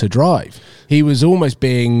how to drive. He was almost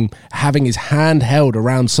having his hand held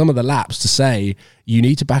around some of the laps to say, you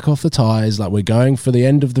need to back off the tyres, like we're going for the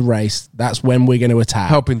end of the race. That's when we're going to attack.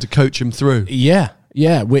 Helping to coach him through. Yeah,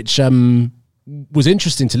 which was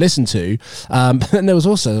interesting to listen to. But then there was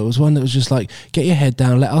one that was just like, get your head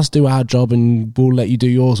down, let us do our job and we'll let you do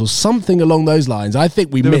yours, or something along those lines. I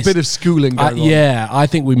think we missed a bit of schooling going on. Yeah, I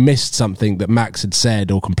think we missed something that Max had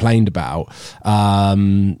said or complained about.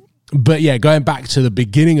 But yeah, going back to the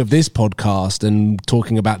beginning of this podcast and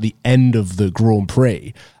talking about the end of the Grand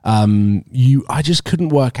Prix, I just couldn't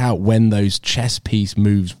work out when those chess piece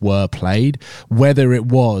moves were played, whether it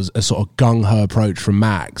was a sort of gung-ho approach from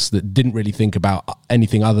Max that didn't really think about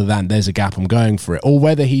anything other than there's a gap, I'm going for it, or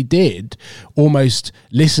whether he did almost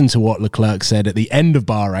listen to what Leclerc said at the end of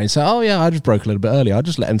Bahrain and say, oh yeah, I just broke a little bit early, I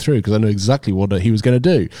just let him through because I knew exactly what he was going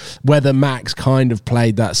to do. Whether Max kind of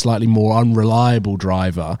played that slightly more unreliable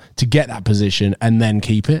driver to get that position and then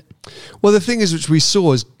keep it. Well, the thing is, which we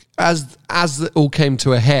saw is, as it all came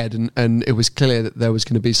to a head and it was clear that there was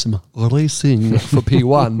going to be some racing for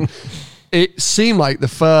P1, it seemed like the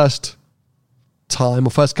first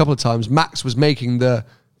couple of times, Max was making the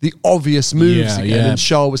obvious moves again, and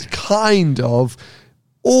Charles was kind of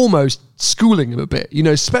almost schooling him a bit,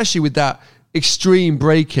 especially with that extreme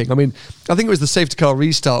braking. I mean, I think it was the safety car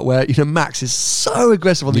restart where, Max is so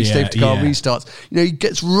aggressive on these safety car restarts. He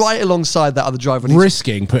gets right alongside that other driver. And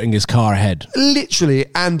risking putting his car ahead. Literally.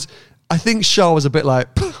 And I think Charles was a bit like,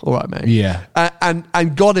 all right, mate. Yeah.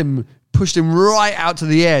 And got him, pushed him right out to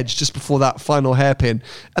the edge just before that final hairpin.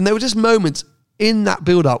 And there were just moments in that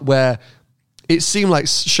build-up where it seemed like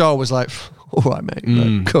Charles was like, all right, mate,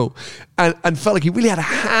 like, cool. And felt like he really had a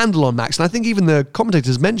handle on Max. And I think even the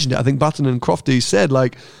commentators mentioned it. I think Button and Crofty said,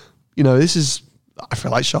 like, I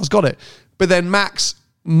feel like Charles got it. But then Max,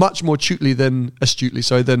 much more astutely than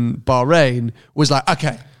Bahrain, was like,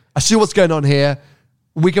 okay, I see what's going on here.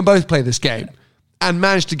 We can both play this game. And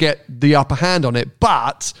managed to get the upper hand on it.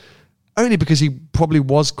 But only because he probably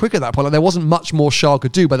was quick at that point. Like, there wasn't much more Charles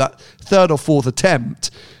could do. By that third or fourth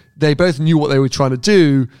attempt, they both knew what they were trying to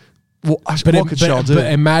do. What could Charles do?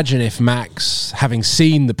 But imagine if Max, having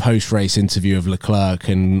seen the post-race interview of Leclerc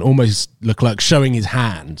and almost Leclerc showing his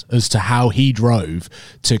hand as to how he drove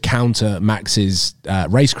to counter Max's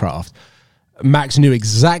racecraft, Max knew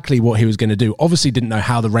exactly what he was going to do. Obviously didn't know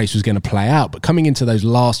how the race was going to play out, but coming into those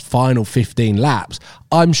last final 15 laps,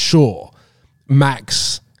 I'm sure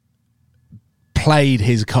Max played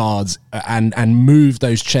his cards and moved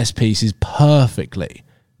those chess pieces perfectly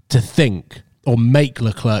to think or make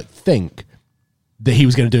Leclerc think that he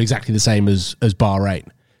was going to do exactly the same as Bahrain.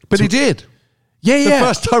 But he did. Yeah. The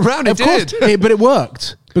first time round he did. But it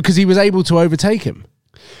worked because he was able to overtake him.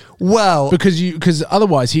 Well, because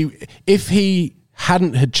otherwise if he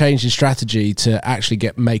hadn't had changed his strategy to actually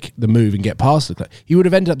make the move and get past Leclerc, he would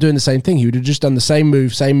have ended up doing the same thing. He would have just done the same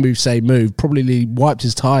move, probably wiped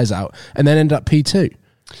his tyres out, and then ended up P2.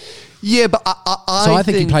 Yeah, but I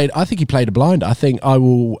think he played a blinder. I think I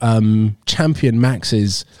will champion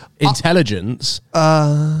Max's intelligence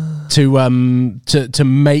to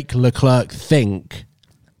make Leclerc think,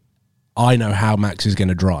 I know how Max is going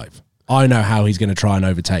to drive. I know how he's going to try and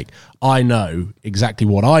overtake. I know exactly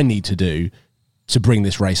what I need to do to bring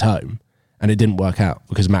this race home. And it didn't work out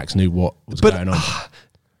because Max knew what was going on.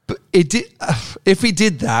 But it did. If he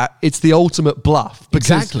did that, it's the ultimate bluff.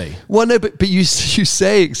 Exactly. Well, no, but you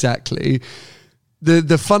say exactly.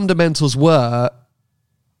 The fundamentals were,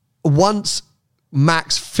 once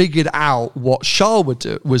Max figured out what Charles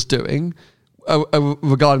was doing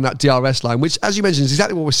regarding that DRS line, which, as you mentioned, is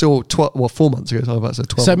exactly what we saw 4 months ago.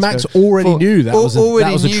 So Max already knew that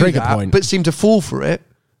was a trigger point, but seemed to fall for it.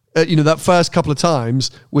 That first couple of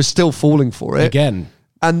times was still falling for it again,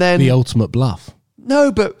 and then the ultimate bluff.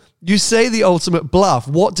 No, but you say the ultimate bluff.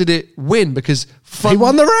 What did it win? Because he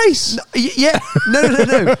won the race.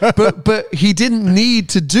 No. but he didn't need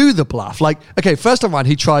to do the bluff. Like, okay, first time around,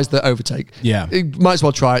 he tries the overtake. Yeah, he might as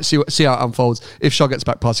well try it. See how it unfolds. If Charles gets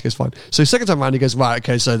back past, he goes fine. So second time around, he goes, right,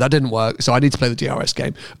 okay, so that didn't work. So I need to play the DRS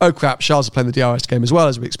game. Oh crap, Charles is playing the DRS game as well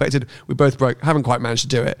as we expected. We both broke. Haven't quite managed to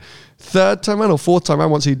do it. Third time around or fourth time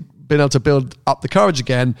around, once he'd been able to build up the courage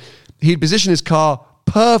again, he'd positioned his car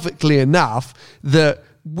perfectly enough that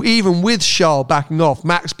even with Charles backing off,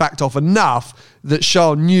 Max backed off enough that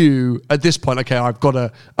Charles knew at this point, okay, I've got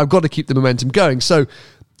to keep the momentum going. So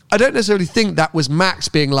I don't necessarily think that was Max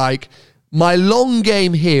being like, my long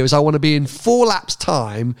game here is I want to be in 4 laps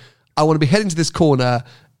time. I want to be heading to this corner,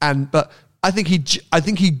 but I think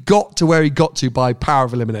he got to where he got to by power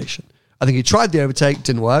of elimination. I think he tried the overtake,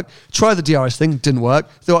 didn't work. Tried the DRS thing, didn't work.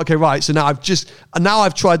 Thought, okay, right. So now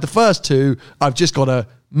I've tried the first two. I've just got to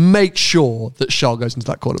make sure that Charles goes into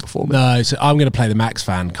that corner before me. No, so I'm going to play the Max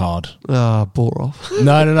fan card. Bore off.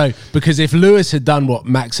 No. Because if Lewis had done what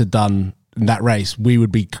Max had done in that race, we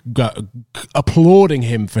would be applauding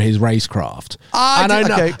him for his racecraft.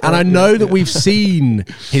 I know that we've seen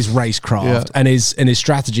his racecraft and his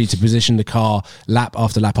strategy to position the car lap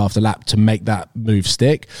after lap after lap to make that move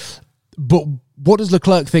stick. But what does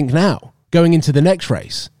Leclerc think now, going into the next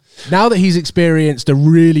race? Now that he's experienced a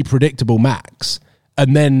really predictable Max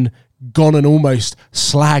and then gone and almost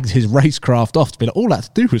slagged his racecraft off to be like, all I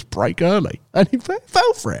had to do was brake early. And he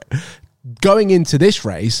fell for it. Going into this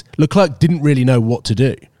race, Leclerc didn't really know what to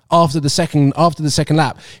do. After the second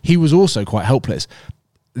lap, he was also quite helpless.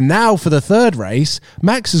 Now for the third race,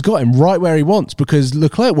 Max has got him right where he wants because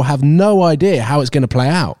Leclerc will have no idea how it's going to play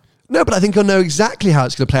out. No, but I think he'll know exactly how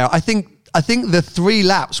it's going to play out. I think the 3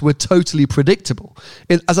 laps were totally predictable.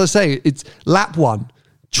 As I say, it's lap 1,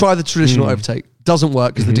 try the traditional overtake. Doesn't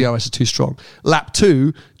work because the DRS is too strong. Lap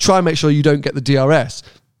 2, try and make sure you don't get the DRS.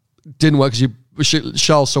 Didn't work because you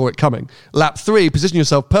Charles saw it coming. Lap 3, position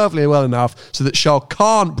yourself perfectly well enough so that Charles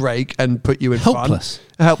can't brake and put you in Helpless. front.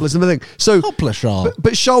 Helpless and everything. So Helpless, Charles.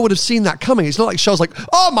 But Charles would have seen that coming. It's not like Charles like,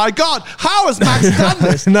 oh my God, how has Max done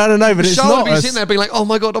this? No, but it's Charles not. would be sitting there being like, oh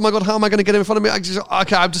my God, how am I going to get in front of me? I'm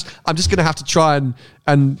just going to have to try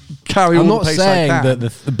and carry I'm all not the pace saying I can.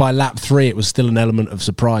 that by lap 3 it was still an element of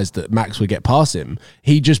surprise that Max would get past him.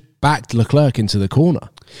 He just backed Leclerc into the corner.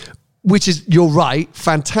 Which is, you're right,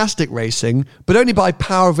 fantastic racing, but only by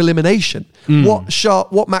power of elimination.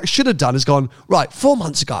 What Max should have done is gone, right, 4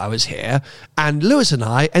 months ago I was here, and Lewis and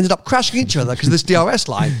I ended up crashing each other because of this DRS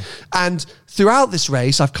line. And throughout this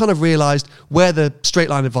race, I've kind of realised where the straight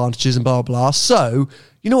line advantage is and blah, blah, blah. So,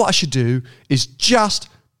 you know what I should do is just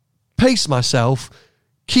pace myself,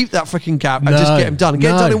 keep that freaking gap, and just get him done. And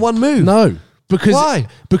get it done in one move. No. Why?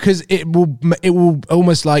 Because it will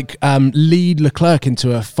almost like lead Leclerc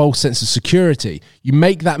into a false sense of security. You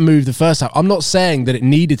make that move the first time. I'm not saying that it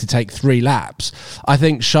needed to take 3 laps. I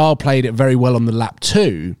think Charles played it very well on the lap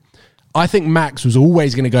 2. I think Max was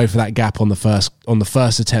always going to go for that gap on the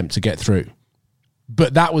first attempt to get through.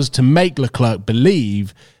 But that was to make Leclerc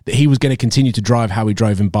believe that he was going to continue to drive how he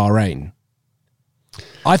drove in Bahrain.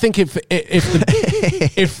 I think if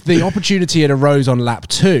the opportunity had arose on lap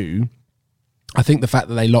 2, I think the fact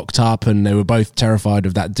that they locked up and they were both terrified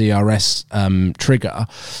of that DRS trigger,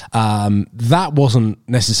 that wasn't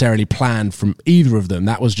necessarily planned from either of them.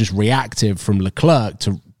 That was just reactive from Leclerc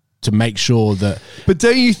to make sure that. But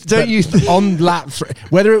don't you on lap 3,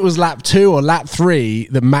 whether it was lap 2 or lap 3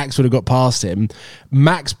 that Max would have got past him,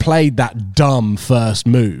 Max played that dumb first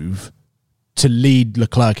move to lead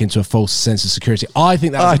Leclerc into a false sense of security. I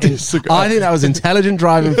think that was intelligent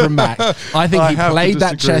driving from Max. I think he played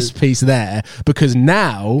that chess piece there because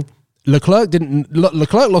now Leclerc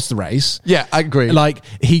lost the race. Yeah, I agree. Like,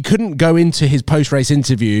 he couldn't go into his post-race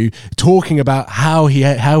interview talking about how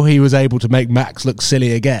he was able to make Max look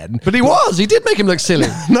silly again. But he did make him look silly.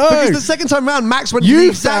 No. Because the second time round, Max went for the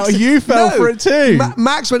exact same... You fell for it too.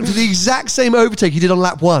 Max went for the exact same overtake he did on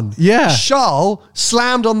lap 1. Yeah. Charles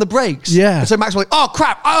slammed on the brakes. Yeah. And so Max was like, oh,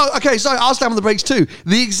 crap. Oh, okay, sorry, I'll slam on the brakes too.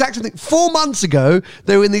 The exact same thing. 4 months ago,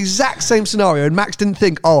 they were in the exact same scenario, and Max didn't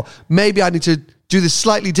think, oh, maybe I need to do this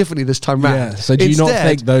slightly differently this time round. Yeah. So do you not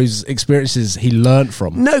think those experiences he learnt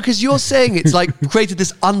from? No, because you're saying it's like created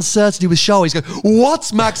this uncertainty with Charles. He's going,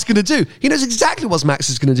 what's Max going to do? He knows exactly what Max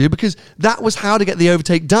is going to do because that was how to get the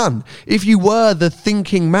overtake done. If you were the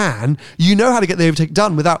thinking man, you know how to get the overtake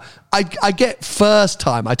done without... I get first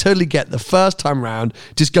time. I totally get the first time round.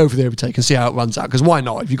 Just go for the overtake and see how it runs out. Because why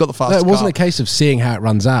not? If you've got the fastest it wasn't car. a case of seeing how it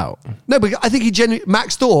runs out. No, but I think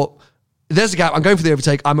Max thought, there's a gap, I'm going for the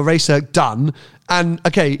overtake, I'm a racer, done. And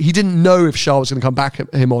okay, he didn't know if Charles was going to come back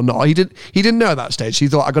at him or not. He didn't know at that stage. He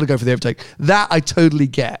thought, I've got to go for the overtake. That I totally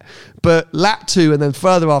get. But lap 2 and then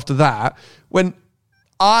further after that, when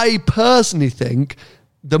I personally think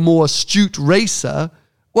the more astute racer,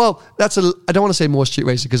 well, I don't want to say more astute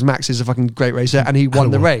racer because Max is a fucking great racer and he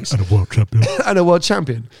won the race. And a world champion. And a world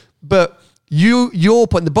champion. But your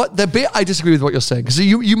point, the bit I disagree with what you're saying, because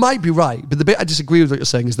you might be right, but the bit I disagree with what you're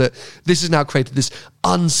saying is that this has now created this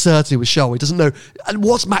uncertainty with Charles. He doesn't know, and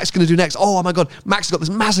what's Max going to do next? Oh my God, Max has got this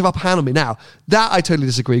massive upper hand on me now. That I totally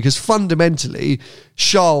disagree, because fundamentally,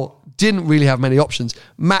 Charles didn't really have many options.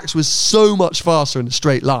 Max was so much faster in a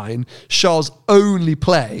straight line. Charles' only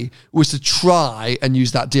play was to try and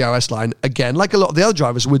use that DRS line again, like a lot of the other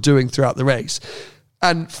drivers were doing throughout the race.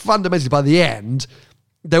 And fundamentally, by the end,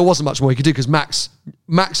 there wasn't much more he could do because Max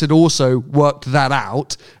had also worked that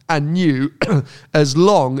out and knew as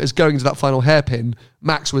long as going to that final hairpin,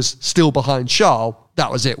 Max was still behind Charles,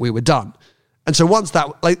 that was it, we were done. And so once that,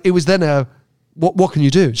 it was then what can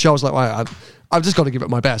you do? Charles was like, well, I've just got to give it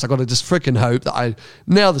my best. I've got to just freaking hope that I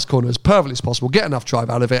nail this corner as perfectly as possible, get enough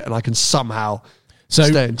drive out of it, and I can somehow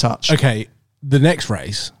stay in touch. Okay, the next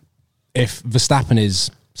race, if Verstappen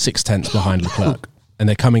is 6/10 behind Leclerc and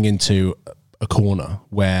they're coming into a corner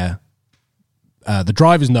where the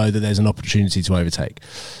drivers know that there's an opportunity to overtake,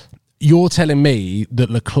 you're telling me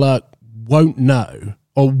that Leclerc won't know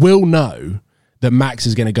or will know that Max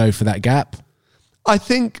is going to go for that gap? I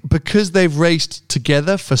think because they've raced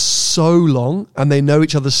together for so long and they know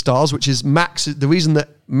each other's stars, which is Max. The reason that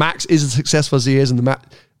Max is as successful as he is and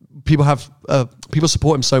people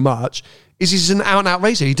support him so much is he's an out-and-out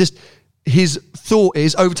racer. His thought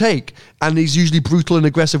is overtake, and he's usually brutal and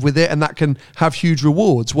aggressive with it, and that can have huge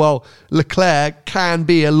rewards. While Leclerc can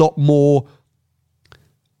be a lot more,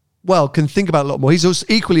 can think about it a lot more. He's also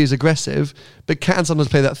equally as aggressive, but can sometimes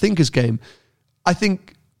play that thinker's game. I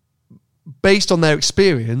think based on their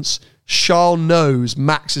experience, Charles knows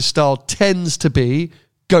Max's style tends to be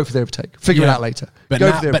go for the overtake. Figure it out later.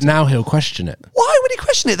 But now he'll question it. Why would he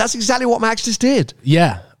question it? That's exactly what Max just did.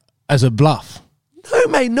 Yeah, as a bluff. No,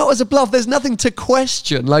 mate, not as a bluff. There's nothing to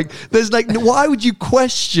question. Why would you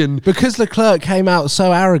question? Because Leclerc came out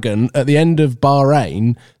so arrogant at the end of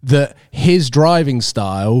Bahrain that his driving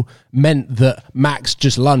style meant that Max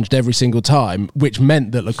just lunged every single time, which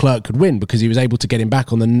meant that Leclerc could win because he was able to get him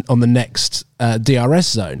back on the next DRS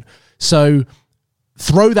zone. So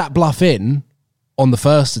throw that bluff in on the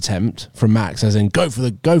first attempt from Max, as in go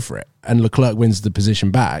for it, and Leclerc wins the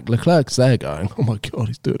position back. Leclerc's there going, oh my God,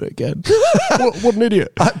 he's doing it again. what an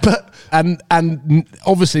idiot. And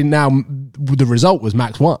obviously now the result was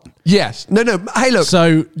Max won. Yes. No. Hey, look.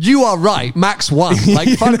 So you are right. Max won.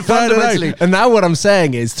 Fundamentally. No. And now what I'm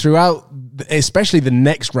saying is throughout, especially the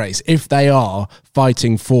next race, if they are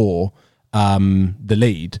fighting for the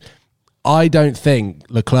lead, I don't think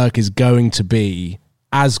Leclerc is going to be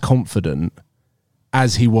as confident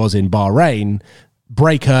as he was in Bahrain.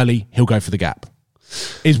 Break early, he'll go for the gap,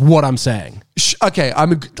 is what I'm saying. Okay,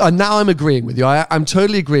 now I'm agreeing with you. I'm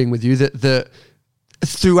totally agreeing with you that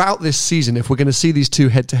throughout this season, if we're going to see these two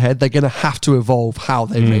head-to-head, they're going to have to evolve how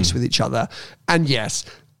they race with each other. And yes,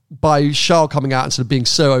 by Charles coming out and sort of being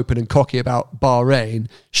so open and cocky about Bahrain,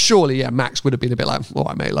 surely, Max would have been a bit like, all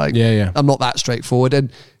right, mate, I'm not that straightforward.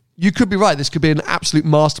 And you could be right, this could be an absolute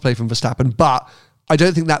master play from Verstappen, but I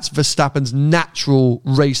don't think that's Verstappen's natural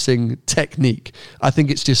racing technique. I think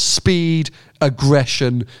it's just speed,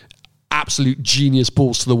 aggression, absolute genius,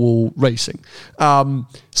 balls to the wall racing.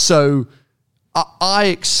 So I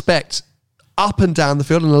expect up and down the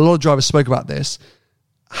field, and a lot of drivers spoke about this,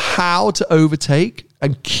 how to overtake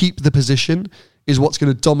and keep the position is what's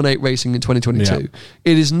going to dominate racing in 2022. Yeah.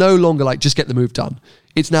 It is no longer like just get the move done.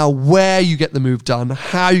 It's now where you get the move done,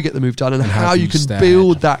 how you get the move done, and how you can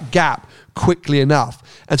build that gap quickly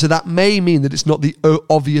enough. And so that may mean that it's not the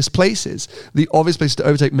obvious places. The obvious places to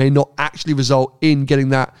overtake may not actually result in getting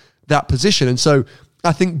that position. And so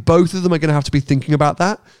I think both of them are going to have to be thinking about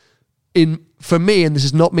that. For me, and this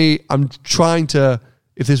is not me, I'm trying to,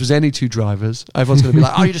 if this was any two drivers, everyone's going to be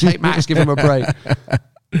like, oh, you just hate Max, give him a break.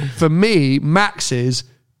 For me, Max is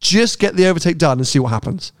just get the overtake done and see what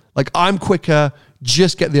happens. Like, I'm quicker,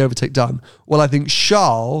 just get the overtake done. Well, I think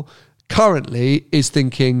Charles currently is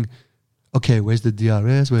thinking, okay, where's the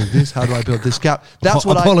DRS? Where's this? How do I build this gap?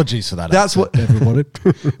 Apologies for that. That's what everybody.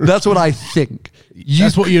 That's what I think.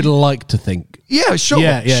 That's what you'd like to think. Yeah, sure.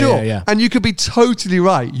 Yeah. And you could be totally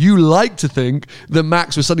right. You like to think that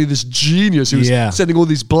Max was suddenly this genius who was sending all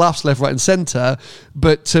these bluffs left, right, and center.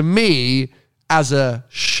 But to me, as a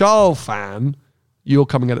Charles fan, you're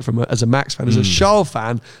coming at it as a Max fan. As a Charles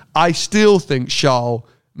fan, I still think Charles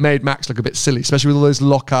made Max look a bit silly, especially with all those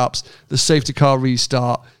lockups, the safety car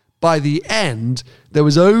restart. By the end, there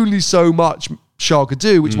was only so much Charles could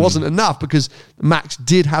do, which wasn't enough because Max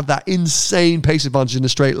did have that insane pace advantage in a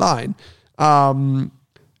straight line.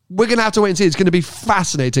 We're going to have to wait and see. It's going to be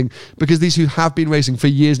fascinating because these two have been racing for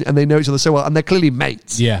years and they know each other so well and they're clearly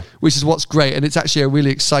mates, which is what's great. And it's actually a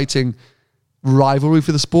really exciting rivalry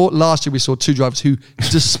for the sport. Last year we saw two drivers who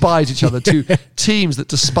despise each other, two teams that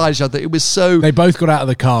despise each other. It was so... They both got out of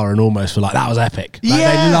the car and almost were like, that was epic. They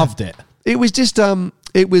loved it. It was just...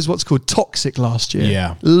 it was what's called toxic last year.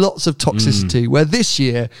 Yeah. Lots of toxicity, where this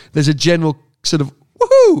year there's a general sort of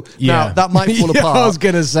woohoo. Yeah. Now, that might fall apart. I was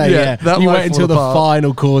going to say, you wait until the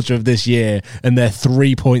final quarter of this year and they're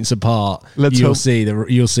 3 points apart. You'll see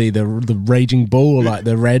the raging bull, like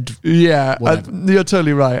the red. Yeah, you're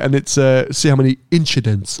totally right. And it's see how many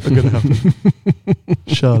incidents are going to happen.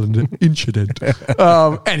 Charles, an incident.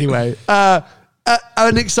 Anyway,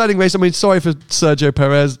 an exciting race. I mean, sorry for Sergio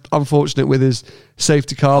Perez, unfortunate with his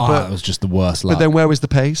safety car, but it was just the worst luck. But then where was the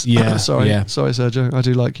pace? Yeah, sorry, Sergio, I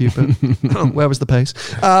do like you, but where was the pace?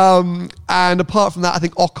 And apart from that, I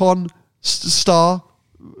think Ocon,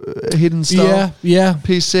 hidden star,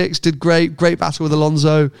 P6 did great battle with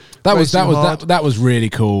Alonso. That was really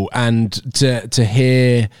cool, and to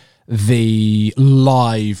hear the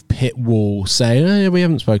live pit wall say, we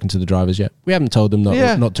haven't spoken to the drivers yet. We haven't told them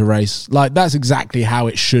not to race. Like, that's exactly how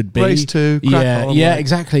it should be. Race 2,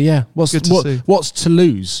 exactly, yeah. What's to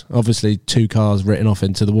lose? Obviously, 2 cars written off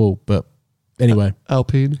into the wall, but anyway.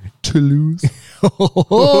 Alpine, Toulouse.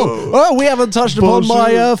 We haven't touched upon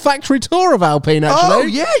my factory tour of Alpine, actually. Oh,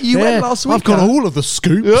 yeah, you went last week. I've got all of the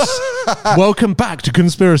scoops. Welcome back to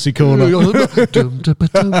Conspiracy Corner. I can't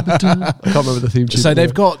remember the theme tune. So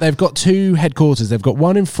they've got 2 headquarters. They've got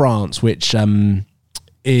one in France, which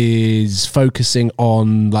is focusing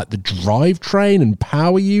on like the drivetrain and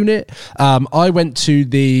power unit. I went to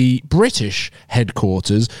the British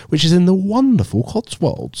headquarters, which is in the wonderful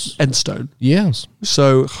Cotswolds. Enstone. Yes.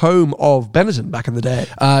 So home of Benetton back in the day.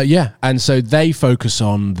 Yeah. And so they focus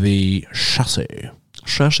on the chassis.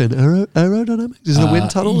 Chassis and aerodynamics? Is it a wind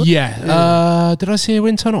tunnel? Yeah. Did I see a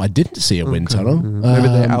wind tunnel? I didn't see a wind tunnel. Maybe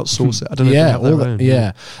they outsource it. I don't know if they have their own.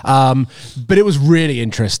 Yeah. But it was really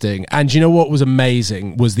interesting. And you know what was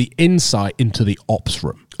amazing was the insight into the ops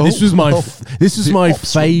room. This was my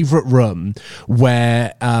favorite room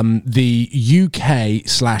where the UK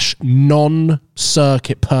 /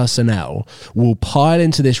 non-circuit personnel will pile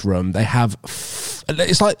into this room. They have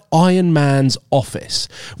it's like Iron Man's office,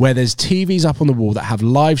 where there's TVs up on the wall that have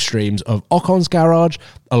live streams of Ocon's garage,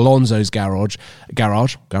 Alonso's garage.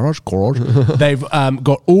 They've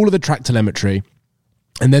got all of the track telemetry,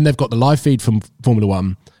 and then they've got the live feed from Formula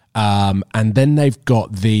One. And then they've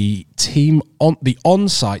got the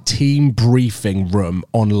on-site team briefing room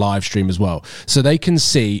on live stream as well. So they can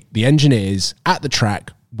see the engineers at the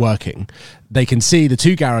track working. They can see the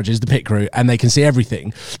two garages, the pit crew, and they can see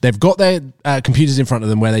everything. They've got their computers in front of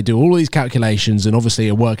them where they do all of these calculations and obviously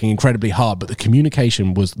are working incredibly hard. But the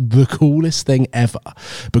communication was the coolest thing ever,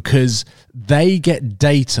 because they get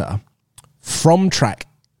data from track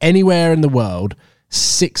anywhere in the world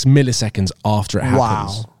 6 milliseconds after it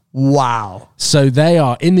happens. Wow. So they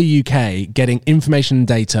are in the UK getting information and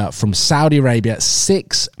data from Saudi Arabia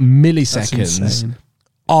 6 milliseconds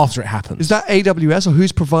after it happens. Is that AWS or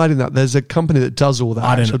who's providing that? There's a company that does all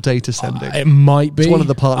that actual data sending. It might be. It's one of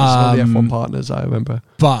the partners, one of the F1 partners, I remember.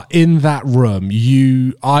 But in that room,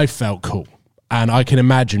 I felt cool. And I can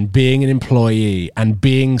imagine being an employee and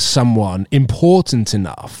being someone important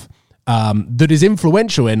enough that is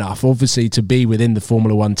influential enough, obviously, to be within the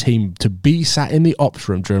Formula One team, to be sat in the ops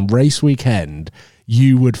room during race weekend,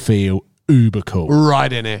 you would feel uber cool.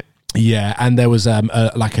 Right in it. Yeah, and there was a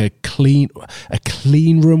clean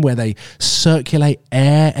room where they circulate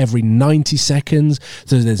air every 90 seconds,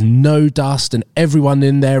 so there's no dust, and everyone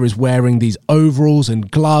in there is wearing these overalls and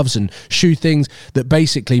gloves and shoe things that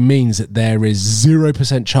basically means that there is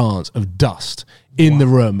 0% chance of dust in the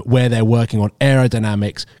room where they're working on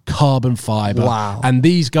aerodynamics, carbon fiber. Wow. And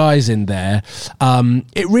these guys in there,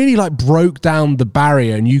 it really like broke down the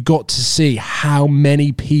barrier, and you got to see how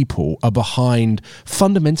many people are behind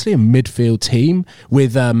fundamentally a midfield team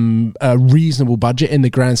with a reasonable budget in the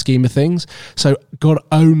grand scheme of things. So God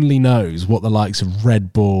only knows what the likes of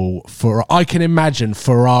Red Bull, I can imagine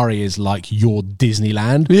Ferrari is like your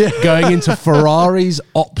Disneyland. Yeah. Going into Ferrari's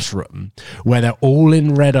ops room where they're all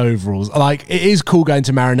in red overalls. Like, it is cool going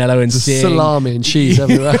to Maranello and seeing salami and cheese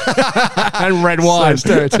everywhere and red wine.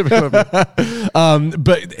 So stereotypical.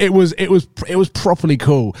 But it was properly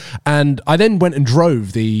cool. And I then went and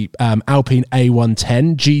drove the Alpine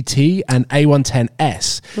A110 GT and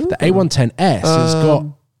A110S. The A110S has got.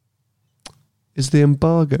 Is the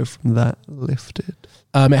embargo from that lifted?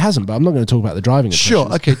 It hasn't, but I'm not going to talk about the driving. Sure,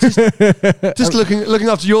 okay. Just looking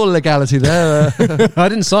after your legality there. I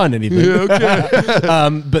didn't sign anything. Yeah,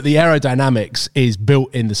 okay. But the aerodynamics is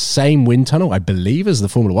built in the same wind tunnel, I believe, as the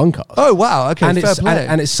Formula One cars. Oh wow! Okay, and fair play.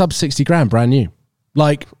 And it's sub 60 grand, brand new.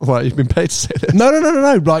 Like, well, you've been paid to say this. No.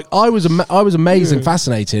 Like, I was amazed and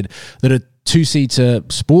fascinated that a 2-seater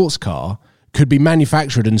sports car could be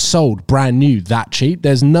manufactured and sold brand new that cheap.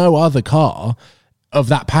 There's no other car of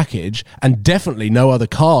that package, and definitely no other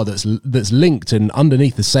car that's linked and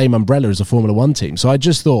underneath the same umbrella as a Formula One team. So I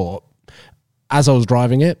just thought, as I was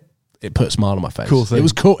driving it, it put a smile on my face. Cool thing. It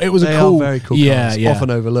was cool. It was they a cool, are very cool cars. Yeah. Often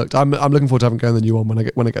overlooked. I'm looking forward to having going the new one when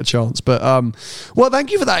I get a chance. But well,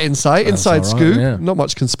 thank you for that insight. That's inside right, scoop. yeah. Not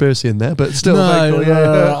much conspiracy in there, but still very cool.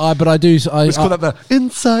 Yeah. But I do. It's called up the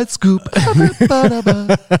inside scoop.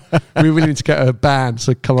 We really need to get a band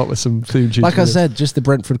to come up with some theme tunes. Like I said, just the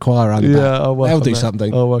Brentford Choir and they'll do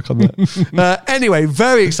something. I'll work on that. Anyway,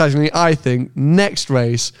 very excitingly, I think next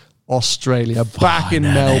race, Australia, back in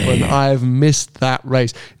Melbourne. I have missed that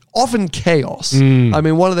race. Often chaos. I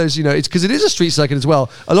mean, one of those, it's because it is a street circuit as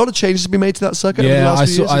well. A lot of changes have been made to that circuit over the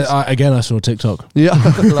last few years. I saw TikTok. Yeah,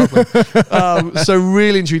 lovely. So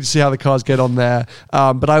really intrigued to see how the cars get on there.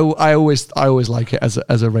 But I always like it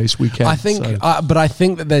as a race weekend. I think, but I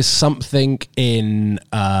think that there's something in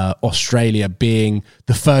Australia being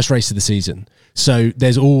the first race of the season. So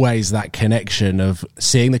there's always that connection of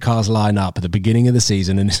seeing the cars line up at the beginning of the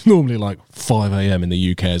season, and it's normally like 5 a.m. in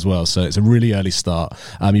the UK as well. So it's a really early start.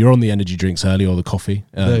 You're on the energy drinks early, or the coffee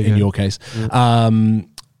in your case.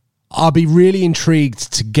 I'll be really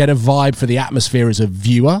intrigued to get a vibe for the atmosphere as a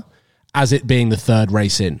viewer as it being the third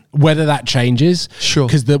race in. Whether that changes, Sure.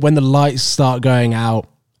 because when the lights start going out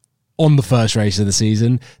on the first race of the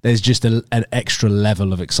season, there's just an extra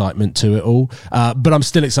level of excitement to it all. But I'm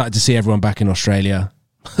still excited to see everyone back in Australia.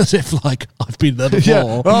 As if like I've been there before.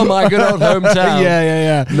 Yeah. Oh my good old hometown.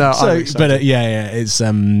 yeah. No, so, I'm excited.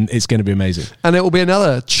 it's going to be amazing. And it will be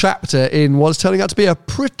another chapter in what's turning out to be a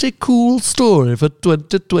pretty cool story for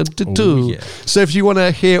 2022. Oh, yeah. So if you want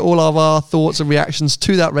to hear all of our thoughts and reactions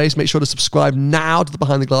to that race, make sure to subscribe now to the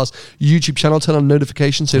Behind the Glass YouTube channel. Turn on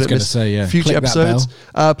notifications so you don't miss future Click that episodes.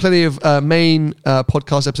 Plenty of main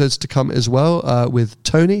podcast episodes to come as well with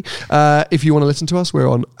Tony. If you want to listen to us, we're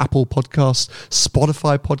on Apple Podcasts,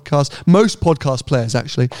 Spotify Podcasts, most podcast players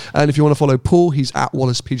actually. And if you want to follow Paul, he's at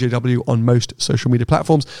Wallace PJW on most social media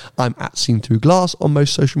platforms. I'm at Seen Through Glass on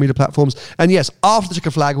most social media platforms. And yes, after the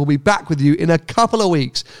Checker Flag, we'll be back with you in a couple of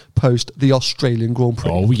weeks post the Australian Grand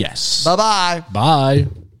Prix. Oh, yes. Bye-bye. Bye.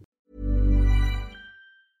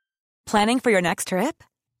 Planning for your next trip?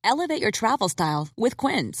 Elevate your travel style with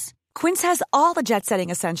Quince. Quince has all the jet-setting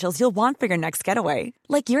essentials you'll want for your next getaway,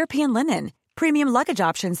 like European linen, premium luggage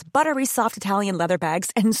options, buttery soft Italian leather bags,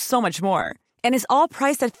 and so much more. And is all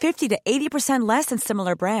priced at 50 to 80% less than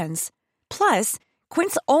similar brands. Plus,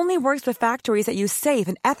 Quince only works with factories that use safe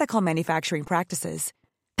and ethical manufacturing practices.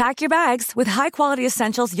 Pack your bags with high-quality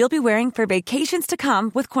essentials you'll be wearing for vacations to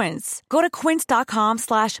come with Quince. Go to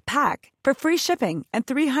quince.com/pack for free shipping and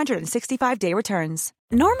 365-day returns.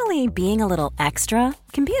 Normally, being a little extra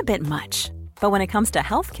can be a bit much. But when it comes to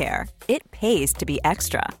healthcare, it pays to be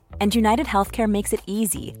extra. And United Healthcare makes it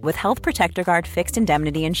easy with Health Protector Guard fixed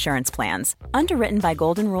indemnity insurance plans. Underwritten by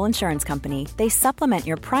Golden Rule Insurance Company, they supplement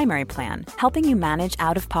your primary plan, helping you manage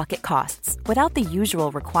out-of-pocket costs without the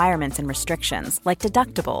usual requirements and restrictions like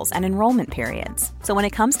deductibles and enrollment periods. So when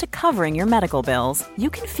it comes to covering your medical bills,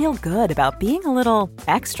 you can feel good about being a little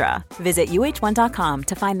extra. Visit UH1.com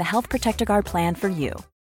to find the Health Protector Guard plan for you.